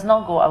pain does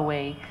not go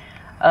away.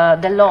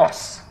 The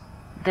loss,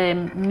 the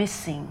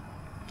missing.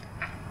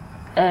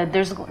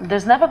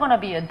 There's never going to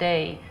be a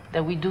day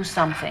that we do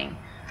something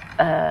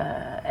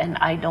and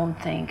I don't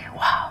think,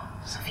 wow,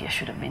 Sophia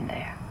should have been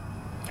there.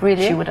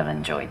 Really? She would have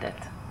enjoyed it.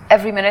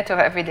 Every minute of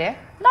every day?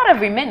 Not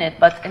every minute,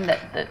 but in the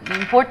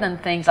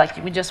important things, like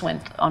we just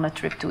went on a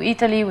trip to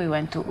Italy, we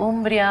went to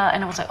Umbria,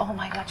 and I was like, oh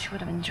my God, she would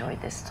have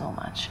enjoyed this so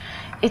much.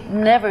 It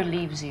never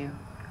leaves you.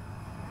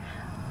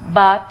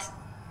 But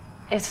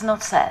it's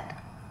not sad.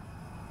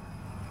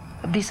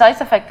 Besides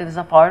the fact that there's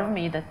a part of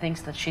me that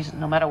thinks that she's,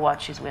 no matter what,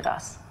 she's with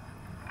us.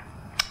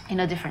 In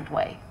a different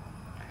way.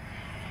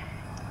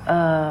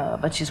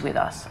 But she's with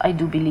us. I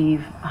do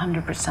believe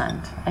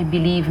 100%. I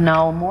believe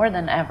now more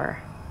than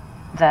ever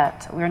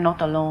that we're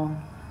not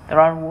alone. There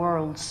are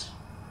worlds,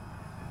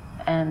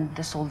 and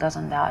the soul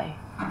doesn't die.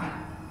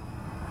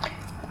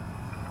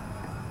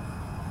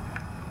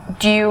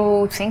 Do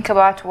you think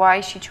about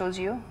why she chose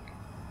you?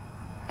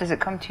 Does it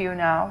come to you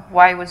now?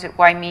 Why was it,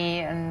 why me?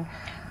 And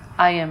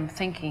I am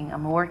thinking,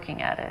 I'm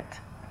working at it.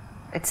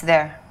 It's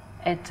there.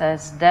 It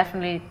has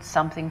definitely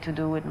something to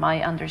do with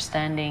my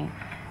understanding.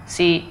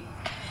 See,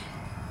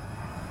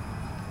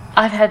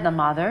 I've had a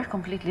mother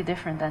completely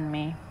different than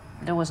me.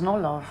 There was no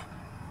love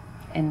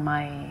in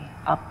my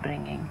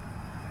upbringing,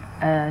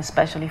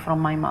 especially from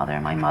my mother.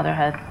 My mother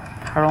had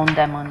her own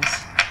demons.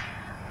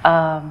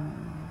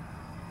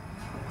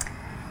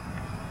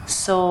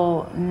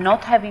 So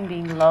not having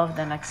been loved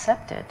and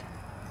accepted,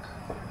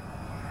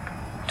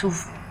 to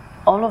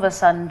all of a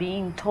sudden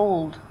being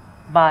told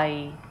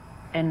by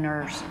a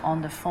nurse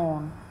on the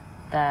phone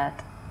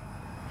that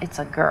it's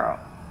a girl,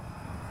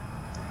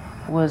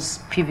 was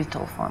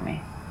pivotal for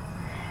me.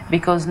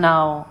 Because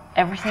now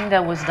everything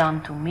that was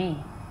done to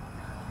me,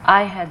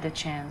 I had the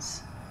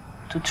chance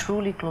to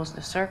truly close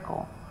the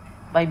circle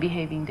by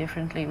behaving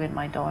differently with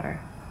my daughter.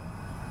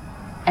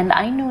 And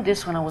I knew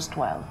this when I was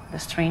 12. The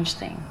strange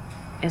thing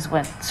is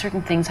when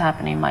certain things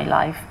happen in my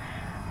life,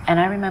 and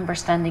I remember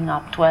standing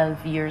up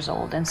 12 years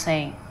old and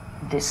saying,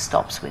 this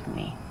stops with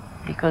me.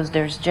 Because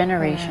there's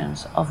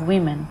generations of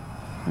women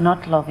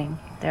not loving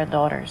their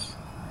daughters.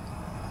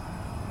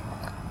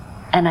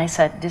 And I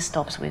said, this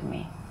stops with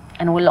me.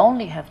 And we'll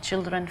only have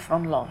children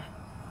from love.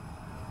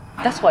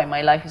 That's why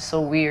my life is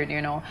so weird,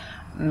 you know.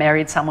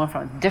 Married someone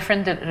from a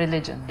different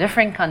religion,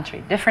 different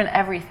country, different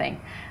everything.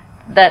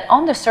 That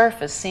on the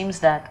surface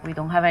seems that we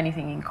don't have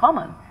anything in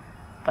common.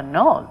 But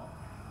no,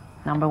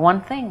 number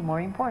one thing,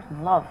 more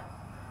important, love.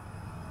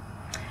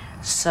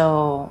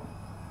 So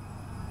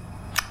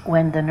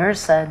when the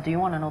nurse said, do you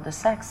want to know the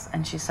sex?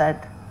 And she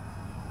said,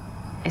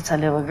 it's a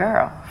little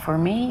girl. For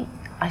me,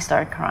 I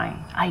started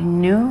crying. I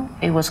knew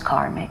it was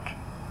karmic.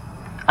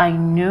 I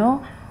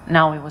knew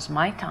now it was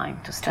my time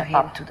to step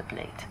up to the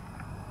plate.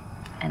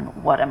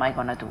 And what am I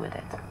going to do with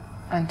it?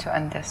 And to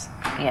end this.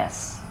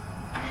 Yes.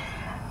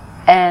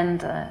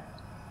 And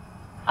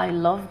I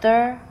loved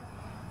her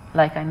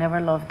like I never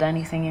loved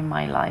anything in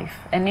my life.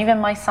 And even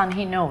my son,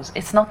 he knows.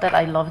 It's not that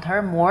I loved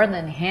her more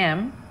than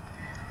him.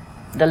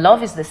 The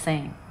love is the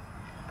same.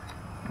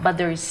 But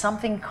there is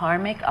something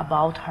karmic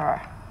about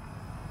her.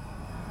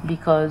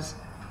 Because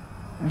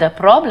the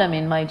problem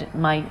in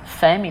my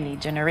family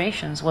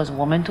generations was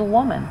woman to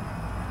woman.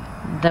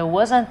 There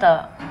wasn't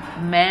a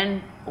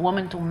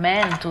woman to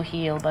man to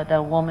heal, but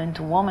a woman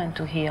to woman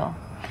to heal.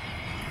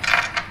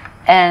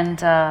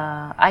 And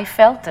I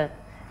felt it.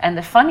 And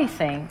the funny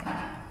thing,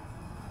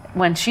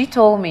 when she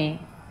told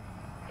me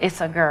it's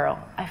a girl,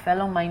 I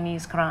fell on my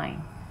knees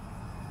crying.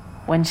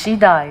 When she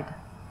died,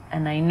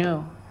 and I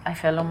knew, I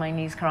fell on my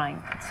knees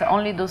crying. It's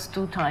only those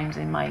 2 times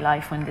in my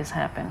life when this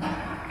happened.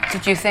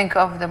 Did you think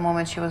of the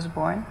moment she was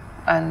born?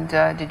 And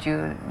did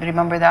you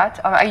remember that?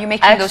 Are you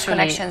making those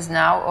connections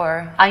now,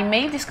 or? I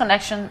made this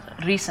connection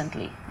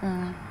recently.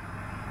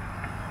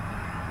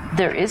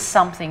 There is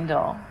something,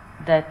 though,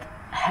 that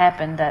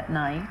happened that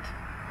night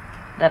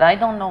that I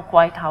don't know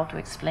quite how to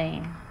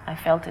explain. I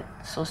felt it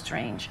so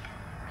strange.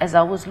 As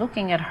I was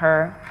looking at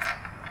her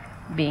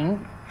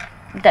being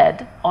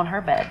dead on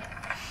her bed,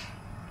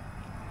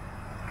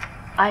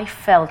 I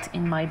felt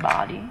in my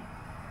body,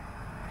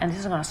 and this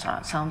is going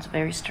to sound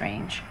very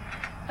strange,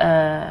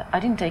 I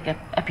didn't take an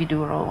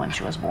epidural when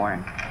she was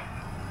born.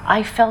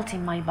 I felt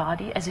in my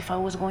body as if I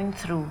was going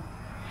through,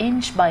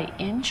 inch by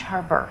inch,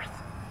 her birth.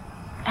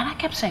 And I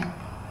kept saying,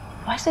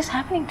 why is this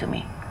happening to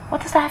me?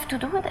 What does that have to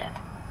do with it?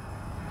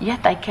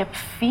 Yet I kept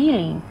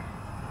feeling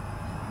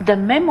the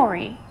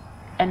memory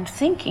and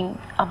thinking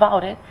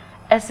about it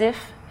as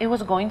if it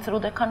was going through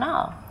the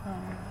canal.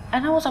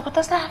 And I was like, what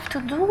does that have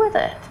to do with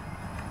it?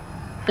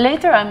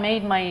 Later I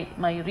made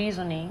my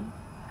reasoning,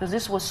 because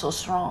this was so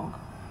strong,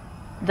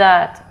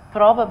 that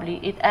probably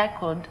it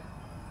echoed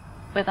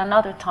with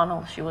another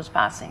tunnel she was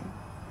passing.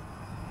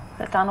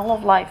 The tunnel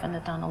of life and the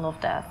tunnel of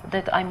death.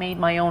 That I made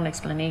my own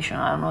explanation.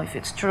 I don't know if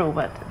it's true,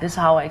 but this is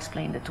how I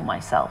explained it to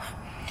myself.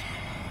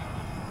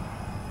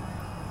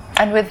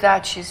 And with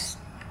that,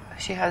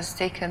 she has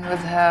taken with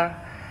her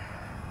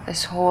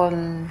this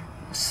whole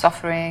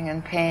suffering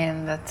and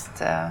pain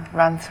that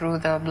ran through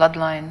the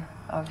bloodline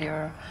of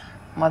your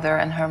mother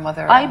and her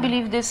mother. I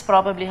believe this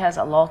probably has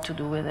a lot to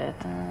do with it.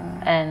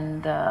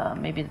 And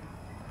maybe,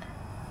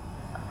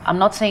 I'm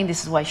not saying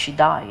this is why she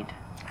died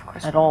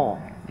at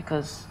all,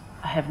 because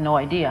I have no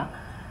idea.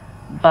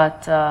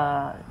 But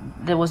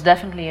there was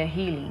definitely a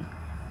healing.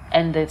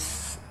 And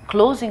this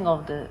closing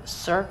of the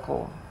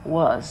circle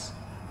was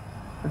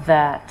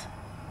that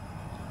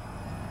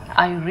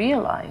I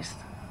realized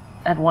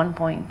at one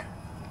point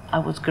I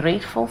was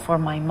grateful for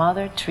my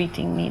mother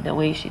treating me the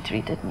way she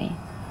treated me.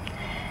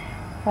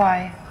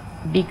 Why?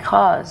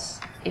 Because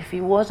if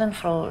it wasn't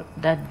for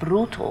that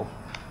brutal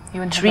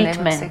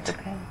treatment,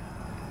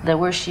 that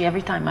where she,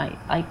 every time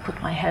I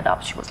put my head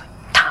up, she was like,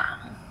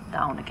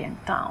 down again,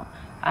 down.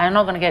 I'm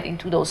not going to get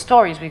into those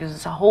stories because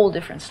it's a whole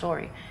different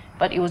story,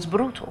 but it was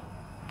brutal.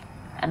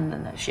 And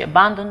then she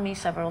abandoned me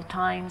several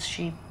times.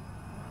 She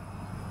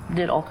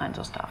did all kinds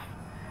of stuff.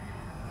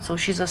 So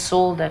she's a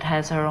soul that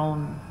has her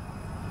own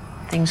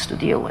things to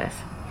deal with.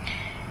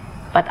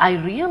 But I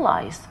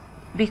realized,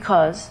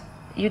 because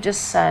you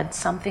just said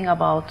something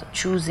about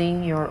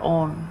choosing your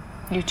own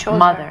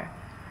mother. Her.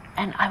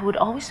 And I would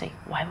always say,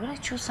 why would I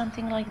choose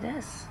something like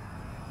this?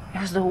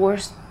 It was the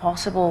worst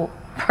possible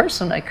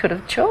person I could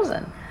have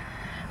chosen.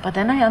 But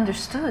then I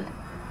understood.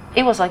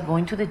 It was like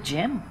going to the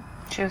gym.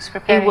 She was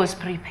preparing. It was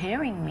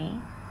preparing me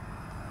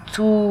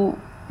to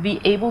be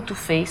able to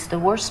face the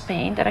worst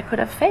pain that I could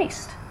have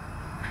faced.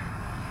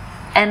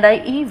 And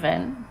I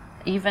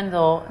even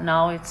though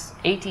now it's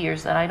 8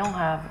 years that I don't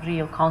have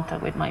real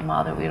contact with my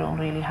mother, we don't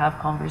really have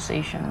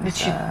conversations. Did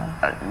she,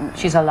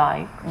 she's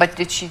alive. But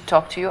did she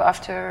talk to you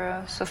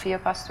after Sophia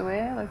passed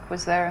away? Like,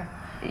 was there?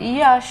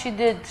 Yeah, she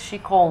did. She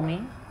called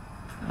me,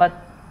 but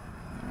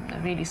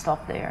really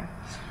stop there.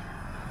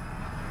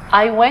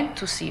 I went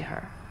to see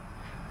her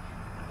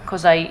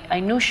because I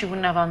knew she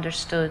wouldn't have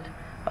understood.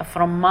 But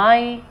from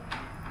my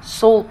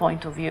soul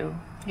point of view,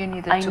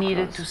 I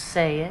needed to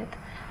say it.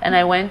 And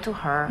I went to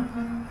her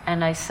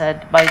and I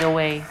said, by the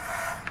way,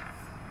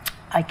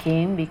 I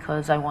came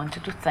because I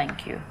wanted to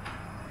thank you.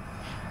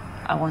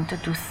 I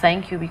wanted to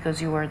thank you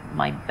because you were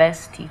my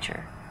best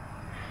teacher.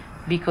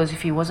 Because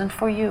if it wasn't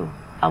for you,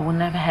 I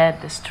wouldn't have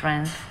had the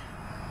strength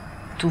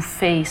to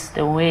face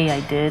the way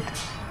I did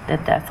the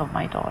death of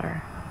my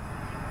daughter.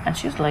 And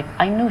she was like,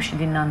 I knew she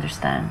didn't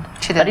understand,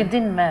 but it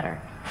didn't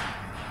matter.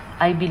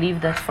 I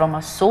believe that from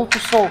a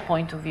soul-to-soul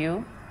point of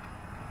view,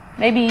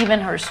 maybe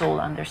even her soul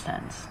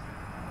understands.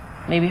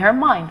 Maybe her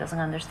mind doesn't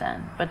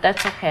understand, but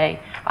that's okay.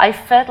 I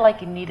felt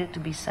like it needed to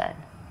be said.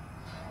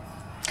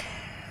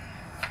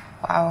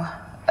 Wow.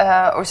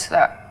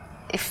 Ursula,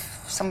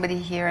 if somebody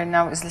here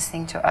now is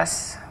listening to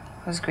us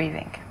who's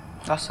grieving,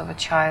 loss of a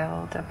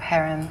child, a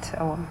parent,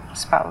 a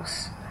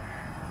spouse,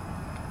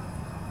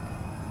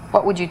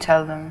 what would you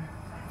tell them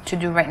to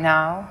do right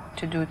now,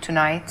 to do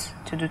tonight,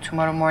 to do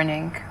tomorrow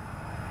morning?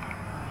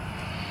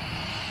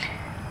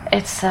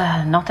 It's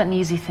not an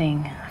easy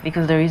thing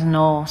because there is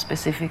no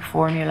specific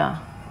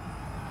formula.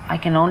 I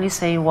can only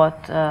say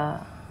what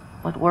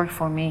worked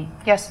for me.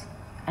 Yes.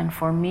 And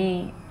for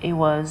me, it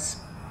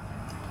was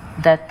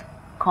that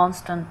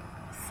constant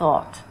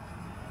thought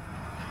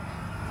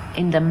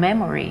in the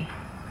memory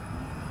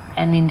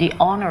and in the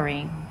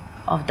honoring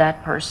of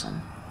that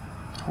person,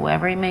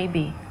 whoever it may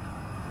be.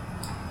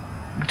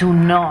 Do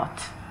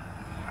not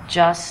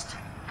just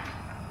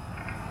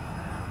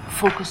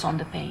focus on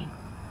the pain.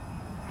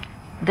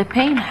 The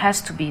pain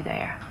has to be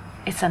there.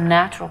 It's a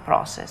natural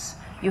process.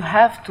 You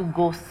have to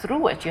go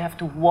through it. You have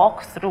to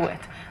walk through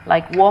it,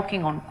 like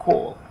walking on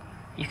coal.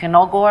 You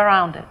cannot go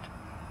around it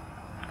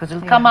because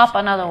it'll come up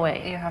another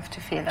way. You have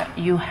to feel it.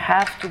 You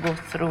have to go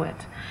through it.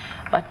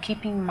 But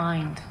keep in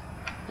mind,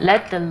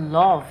 let the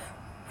love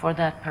for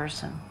that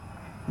person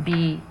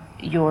be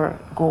your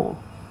goal,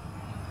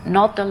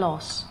 not the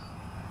loss.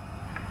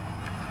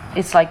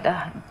 It's like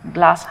the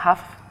glass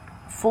half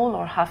full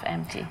or half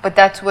empty. But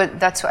that's what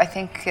I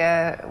think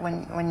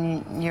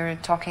when you're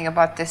talking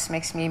about this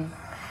makes me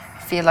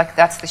feel like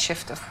that's the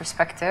shift of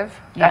perspective.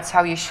 Yeah. That's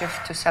how you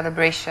shift to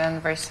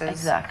celebration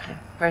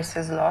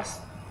versus loss.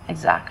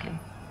 Exactly.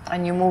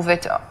 And you move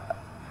it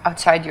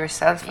outside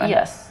yourself.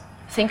 Yes.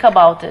 Think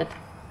about it.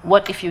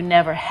 What if you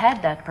never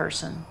had that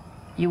person?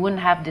 You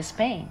wouldn't have this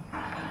pain,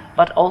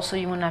 but also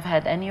you wouldn't have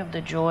had any of the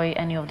joy,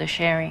 any of the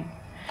sharing.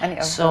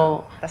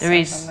 So there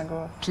is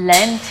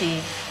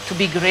plenty to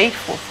be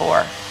grateful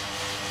for,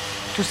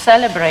 to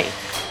celebrate.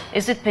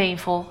 Is it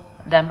painful?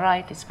 Damn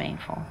right it's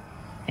painful.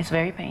 It's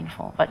very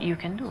painful, but you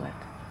can do it.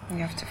 You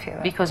have to feel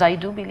it. Because I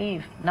do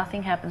believe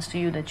nothing happens to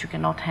you that you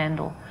cannot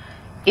handle.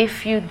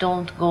 If you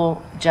don't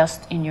go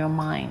just in your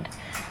mind,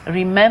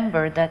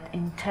 remember that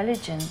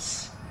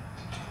intelligence,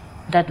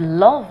 that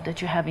love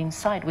that you have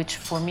inside, which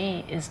for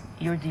me is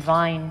your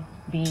divine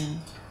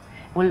being,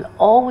 will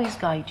always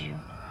guide you.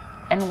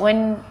 And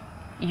when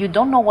you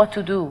don't know what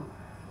to do,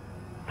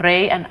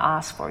 pray and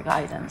ask for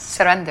guidance.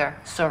 Surrender.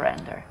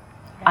 Surrender.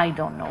 I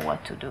don't know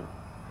what to do.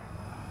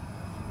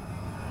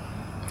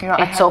 You know,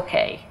 it's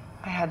okay.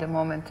 I had a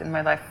moment in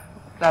my life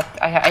that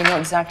I know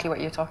exactly what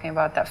you're talking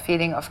about, that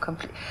feeling of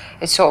complete,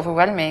 it's so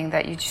overwhelming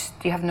that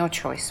you have no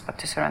choice but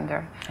to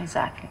surrender.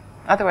 Exactly.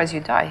 Otherwise you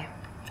die.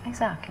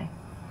 Exactly.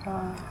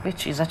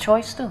 Which is a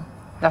choice too.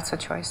 That's a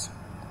choice.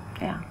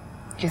 Yeah.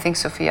 Do you think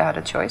Sophia had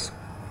a choice?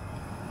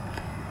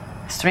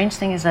 Strange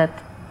thing is that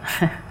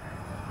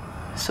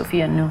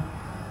Sophia knew.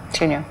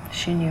 She knew.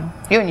 She knew.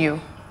 You knew,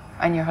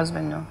 and your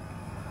husband knew.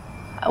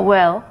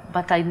 Well,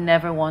 but I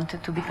never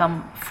wanted to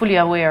become fully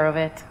aware of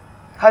it.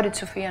 How did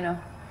Sophia know?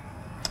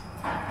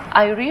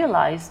 I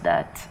realized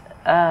that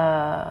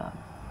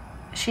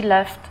she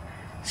left.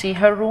 See,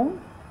 her room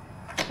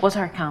was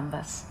her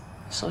canvas.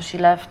 So she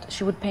left.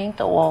 She would paint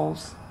the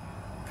walls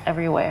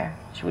everywhere.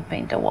 She would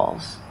paint the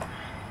walls.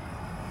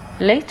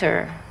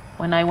 Later,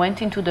 when I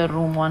went into the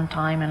room one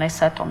time and I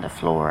sat on the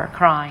floor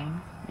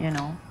crying, you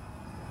know.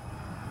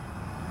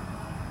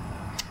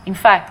 In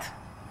fact,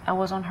 I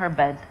was on her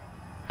bed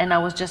and I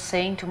was just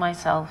saying to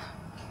myself,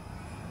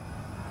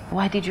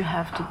 why did you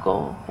have to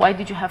go? Why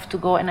did you have to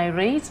go? And I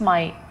raised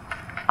my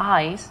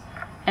eyes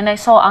and I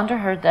saw under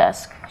her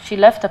desk, she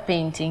left a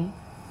painting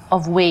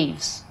of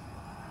waves.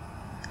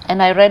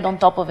 And I read on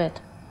top of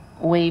it,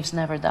 waves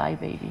never die,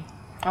 baby.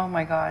 Oh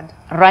my God.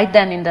 Right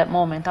then in that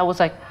moment, I was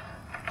like,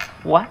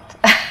 what?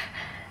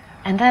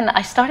 And then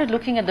I started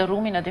looking at the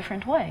room in a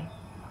different way.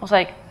 I was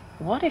like,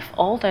 what if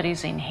all that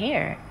is in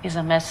here is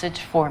a message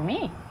for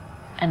me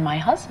and my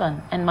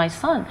husband and my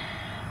son?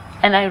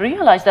 And I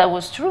realized that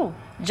was true.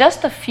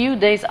 Just a few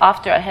days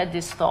after I had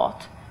this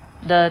thought,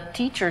 the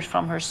teachers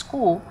from her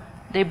school,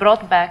 they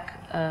brought back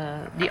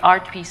the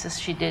art pieces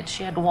she did.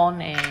 She had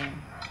won an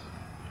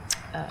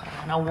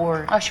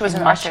award. Oh, she was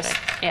an artist.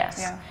 Yes.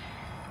 Yeah.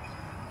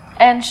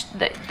 And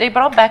they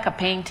brought back a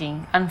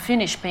painting,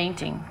 unfinished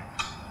painting.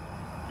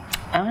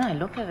 And when I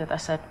looked at it, I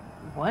said,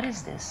 what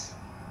is this?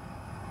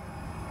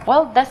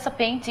 Well, that's a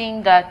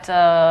painting that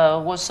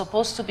was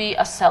supposed to be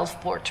a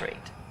self-portrait.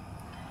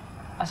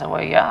 I said,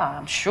 well, yeah,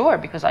 I'm sure,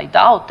 because I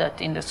doubt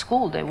that in the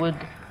school they would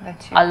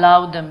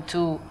allow them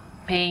to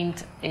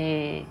paint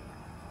a...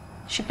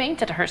 She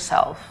painted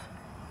herself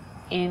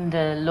in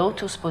the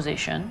lotus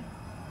position,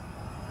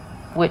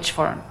 which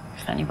for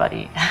if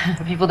anybody,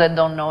 people that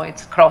don't know,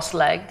 it's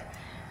cross-legged,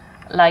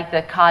 like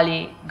the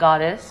Kali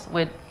goddess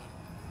with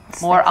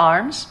more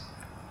arms.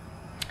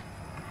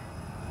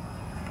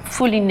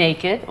 Fully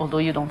naked, although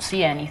you don't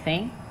see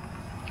anything.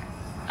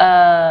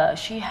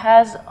 She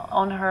has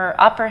on her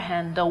upper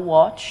hand the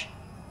watch.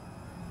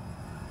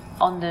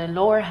 On the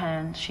lower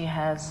hand, she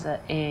has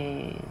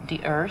the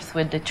earth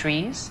with the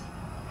trees.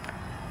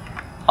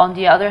 On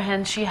the other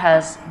hand, she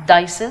has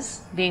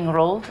dices being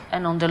rolled,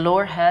 and on the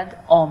lower head,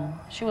 Om.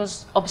 She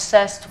was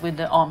obsessed with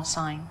the Om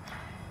sign.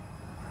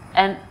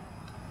 And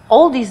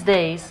all these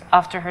days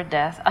after her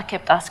death, I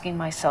kept asking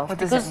myself, what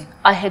does it because mean?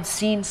 I had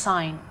seen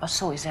sign,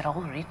 so is it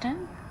all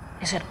written?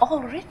 Is it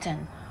all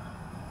written?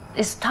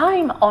 Is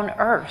time on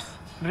earth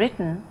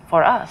written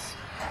for us,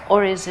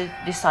 or is it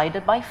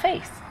decided by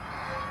faith?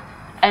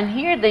 And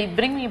here they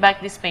bring me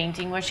back this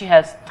painting where she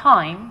has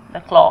time,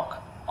 the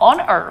clock, on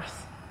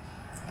earth,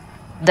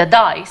 the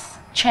dice,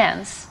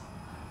 chance,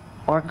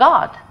 or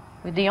God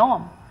with the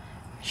Om.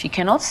 She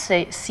cannot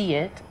see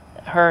it.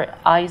 Her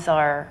eyes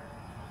are,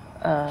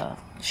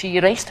 she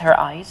erased her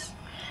eyes.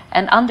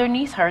 And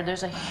underneath her,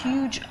 there's a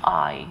huge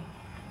eye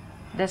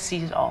that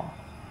sees all.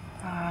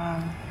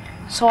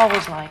 So I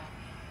was like,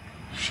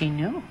 she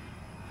knew.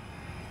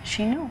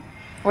 She knew.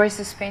 Where is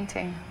this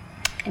painting?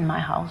 In my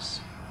house.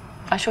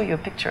 I'll show you a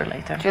picture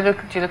later. Do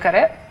you look at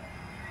it?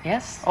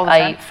 Yes, All the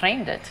I time?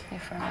 framed it. You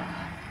framed it.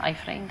 I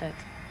framed it.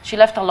 She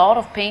left a lot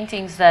of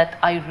paintings that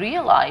I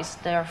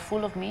realized they are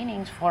full of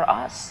meanings for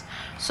us.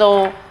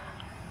 So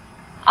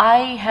I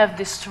have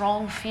this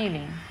strong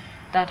feeling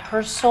that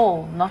her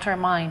soul, not her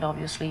mind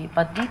obviously,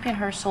 but deep in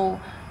her soul,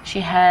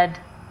 she had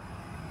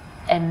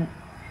an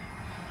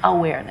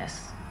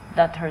awareness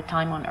that her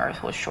time on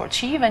earth was short.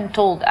 She even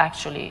told,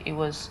 actually, it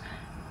was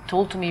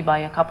told to me by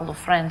a couple of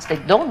friends. They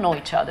don't know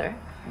each other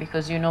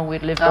because, you know, we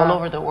lived all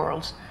over the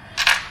world.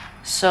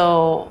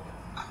 So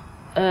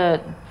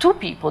two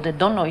people that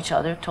don't know each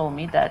other told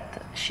me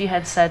that she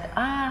had said,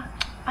 I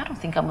don't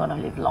think I'm going to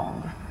live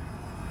long.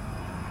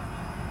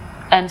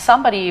 And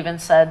somebody even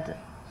said,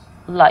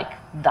 like,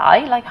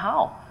 die? Like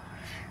how?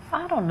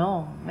 I don't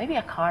know. Maybe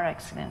a car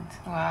accident.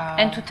 Wow.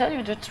 And to tell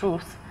you the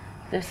truth,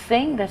 the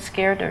thing that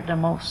scared her the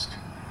most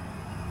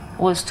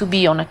was to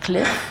be on a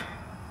cliff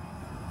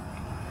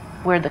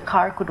where the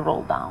car could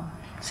roll down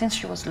since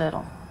she was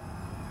little.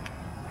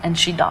 And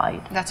she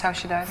died. That's how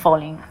she died?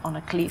 Falling on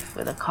a cliff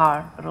with a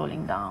car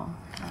rolling down.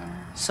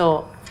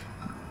 So,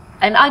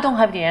 and I don't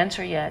have the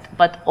answer yet,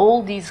 but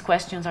all these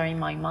questions are in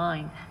my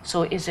mind.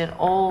 So is it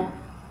all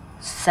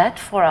set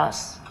for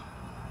us?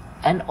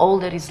 And all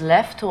that is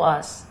left to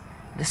us,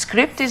 the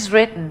script is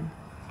written.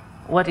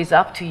 What is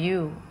up to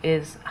you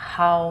is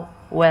how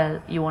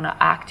well you want to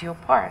act your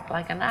part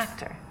like an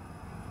actor.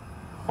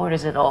 Or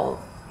is it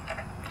all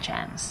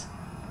chance?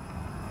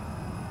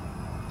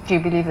 Do you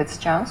believe it's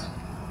chance?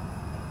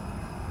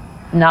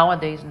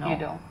 Nowadays, no. You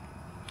don't?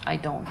 I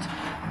don't.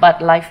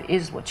 But life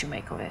is what you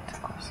make of it.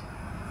 Of course.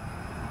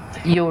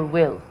 Your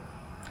will.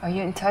 Are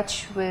you in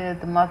touch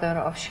with the mother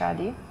of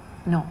Shadi?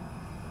 No.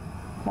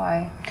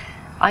 Why?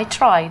 I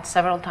tried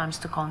several times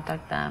to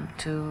contact them.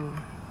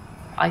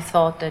 I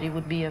thought that it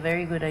would be a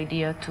very good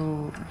idea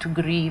to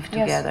grieve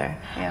together.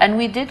 Yeah. And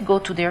we did go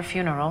to their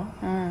funeral.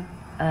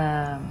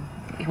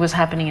 It was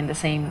happening in the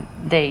same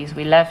days.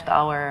 We left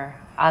our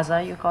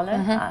Aza, you call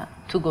it,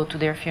 to go to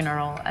their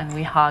funeral, and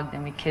we hugged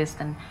and we kissed,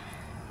 and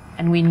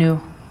we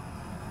knew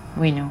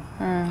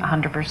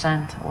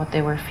 100% what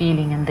they were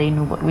feeling, and they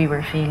knew what we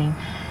were feeling.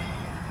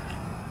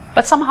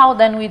 But somehow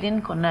then we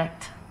didn't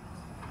connect.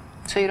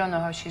 So you don't know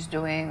how she's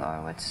doing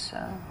or what's...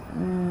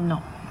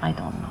 No, I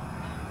don't know.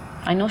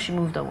 I know she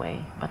moved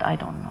away, but I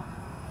don't know.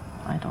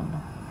 I don't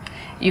know.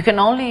 You can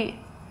only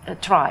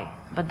try,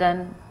 but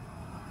then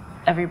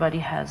everybody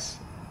has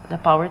the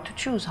power to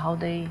choose how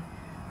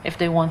if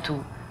they want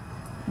to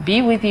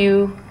be with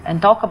you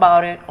and talk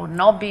about it, or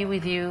not be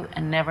with you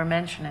and never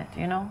mention it,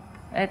 you know?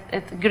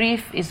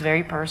 Grief is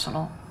very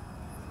personal.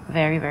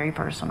 Very, very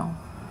personal.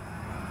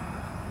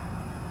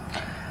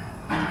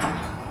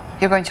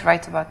 You're going to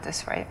write about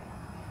this, right?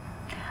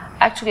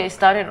 Actually, I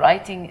started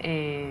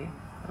writing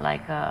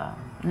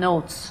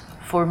notes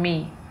for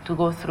me to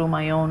go through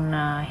my own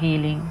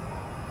healing.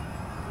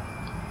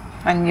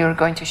 And you're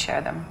going to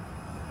share them?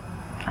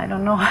 I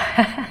don't know.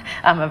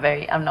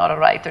 I'm not a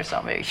writer, so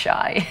I'm very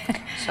shy.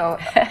 So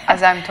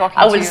as I'm talking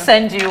to you... I will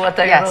send you what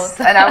I wrote.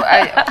 And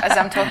as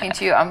I'm talking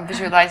to you, I'm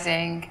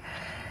visualizing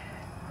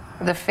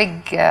the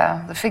fig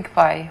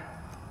pie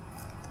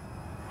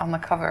on the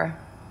cover.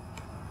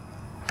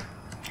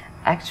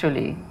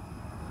 Actually,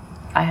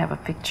 I have a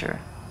picture,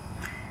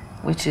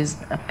 which is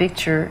a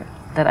picture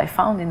that I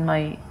found in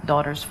my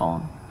daughter's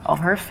phone of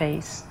her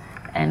face,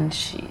 and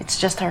it's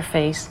just her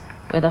face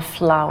with a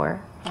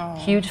flower,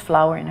 huge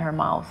flower in her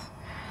mouth.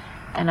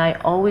 And I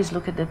always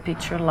look at the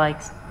picture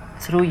like,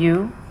 through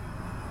you,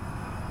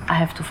 I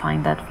have to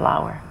find that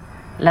flower.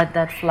 Let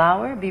that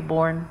flower be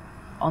born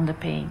on the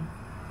pain.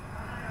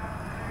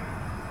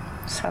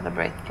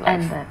 Celebrate life.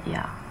 And that,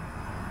 yeah.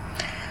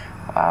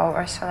 Wow,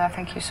 Ursula,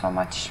 thank you so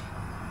much.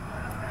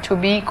 To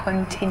be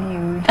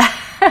continued.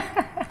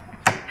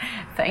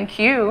 Thank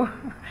you.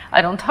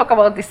 I don't talk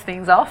about these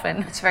things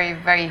often. It's very,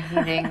 very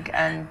healing,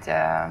 and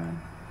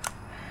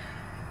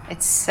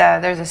it's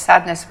there's a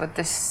sadness with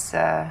this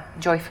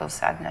joyful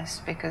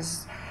sadness,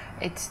 because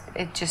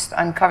it just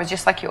uncovers,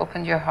 just like you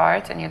opened your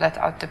heart and you let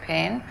out the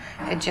pain.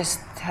 It just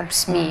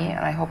helps me,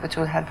 and I hope it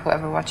will help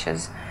whoever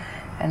watches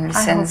and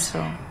listens.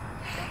 I hope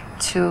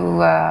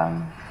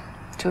so.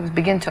 To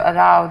begin to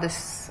allow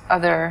this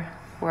other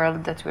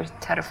world that we're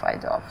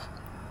terrified of.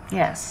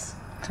 Yes.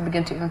 To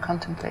begin to even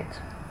contemplate.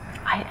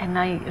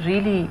 I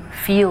really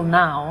feel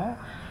now,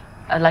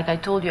 like I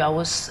told you, I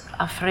was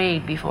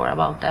afraid before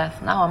about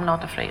death. Now I'm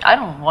not afraid. I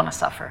don't want to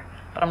suffer,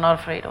 but I'm not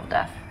afraid of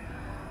death.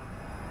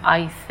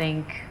 I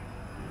think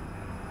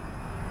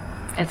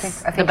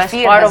it's the best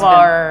part of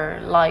our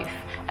life.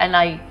 And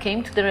I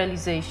came to the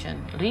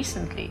realization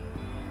recently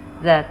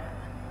that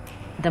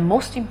the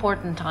most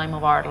important time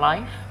of our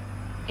life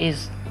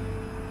is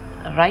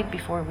right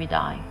before we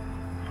die.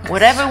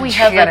 Whatever we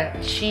have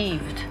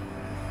achieved,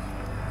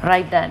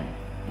 right then.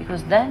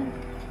 Because then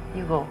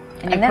you go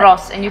and you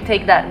cross and you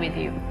take that with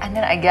you. And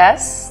then I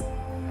guess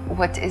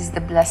what is the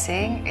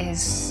blessing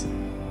is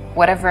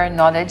whatever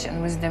knowledge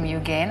and wisdom you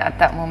gain at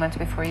that moment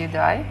before you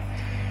die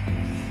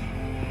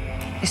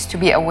is to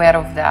be aware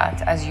of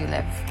that as you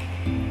live.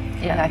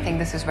 Yeah. And I think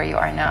this is where you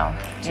are now.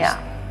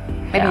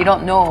 Maybe you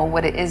don't know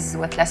what it is,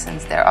 what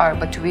lessons there are,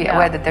 but to be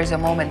aware that there's a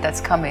moment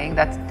that's coming,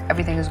 that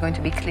everything is going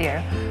to be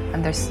clear,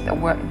 and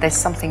there's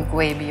something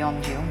way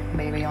beyond you,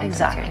 way beyond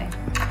exactly.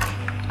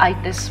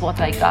 This is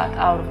what I got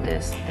out of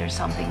this. There's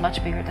something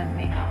much bigger than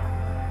me.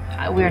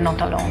 We're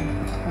not alone.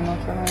 We're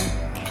not alone.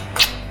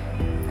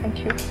 Thank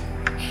you.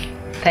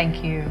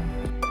 Thank you.